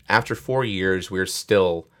that after 4 years we're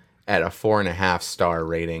still at a 4.5 star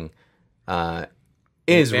rating. It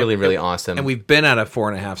is really awesome, And we've been at a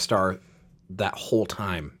 4.5 star that whole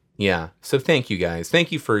time. Yeah. So thank you guys.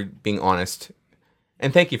 Thank you for being honest.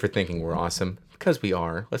 And thank you for thinking we're awesome. Because we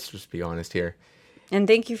are. Let's just be honest here. And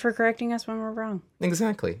thank you for correcting us when we're wrong.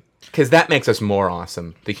 Exactly. Because that makes us more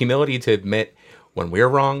awesome. The humility to admit when we're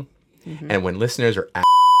wrong and when listeners are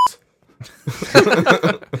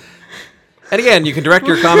And again, you can direct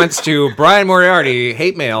your comments to Brian Moriarty,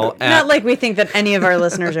 hate mail at... Not like we think that any of our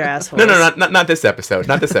listeners are assholes. No, not this episode.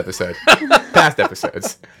 Not this episode. Past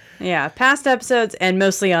episodes. Yeah, past episodes and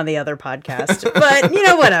mostly on the other podcast. But,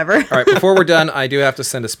 whatever. All right, before we're done, I do have to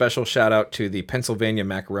send a special shout out to the Pennsylvania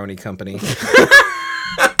Macaroni Company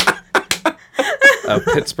of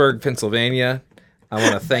Pittsburgh, Pennsylvania. I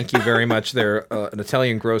want to thank you very much. They're an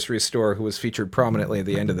Italian grocery store who was featured prominently at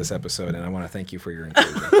the end of this episode, and I want to thank you for your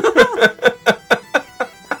encouragement.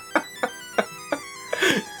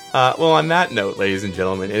 Well, on that note, ladies and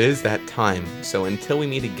gentlemen, it is that time. So until we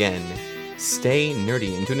meet again, stay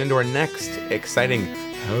nerdy and tune into our next exciting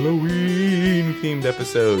Halloween-themed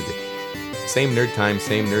episode. Same nerd time,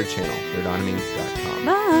 same nerd channel, nerdonomy.com.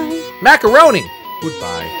 Bye. Macaroni!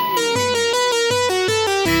 Goodbye.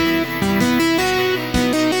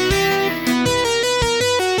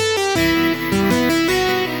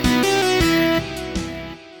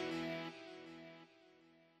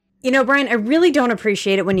 You know, Brian, I really don't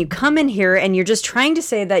appreciate it when you come in here and you're just trying to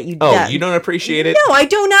say that you... Oh, you don't appreciate it? No, I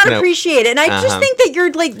do not No. appreciate it. And I just think that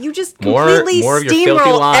you're like, you just More completely of your filthy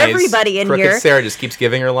steamroll lies. everybody in Crooked here. Sarah just keeps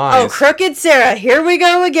giving her lies. Oh, Crooked Sarah, here we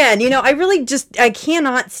go again. You know, I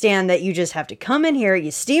cannot stand that you just have to come in here,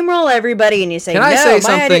 you steamroll everybody, and you say, Can no, I say my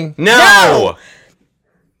something? idea- No!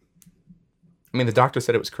 I mean, the doctor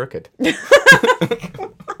said it was crooked.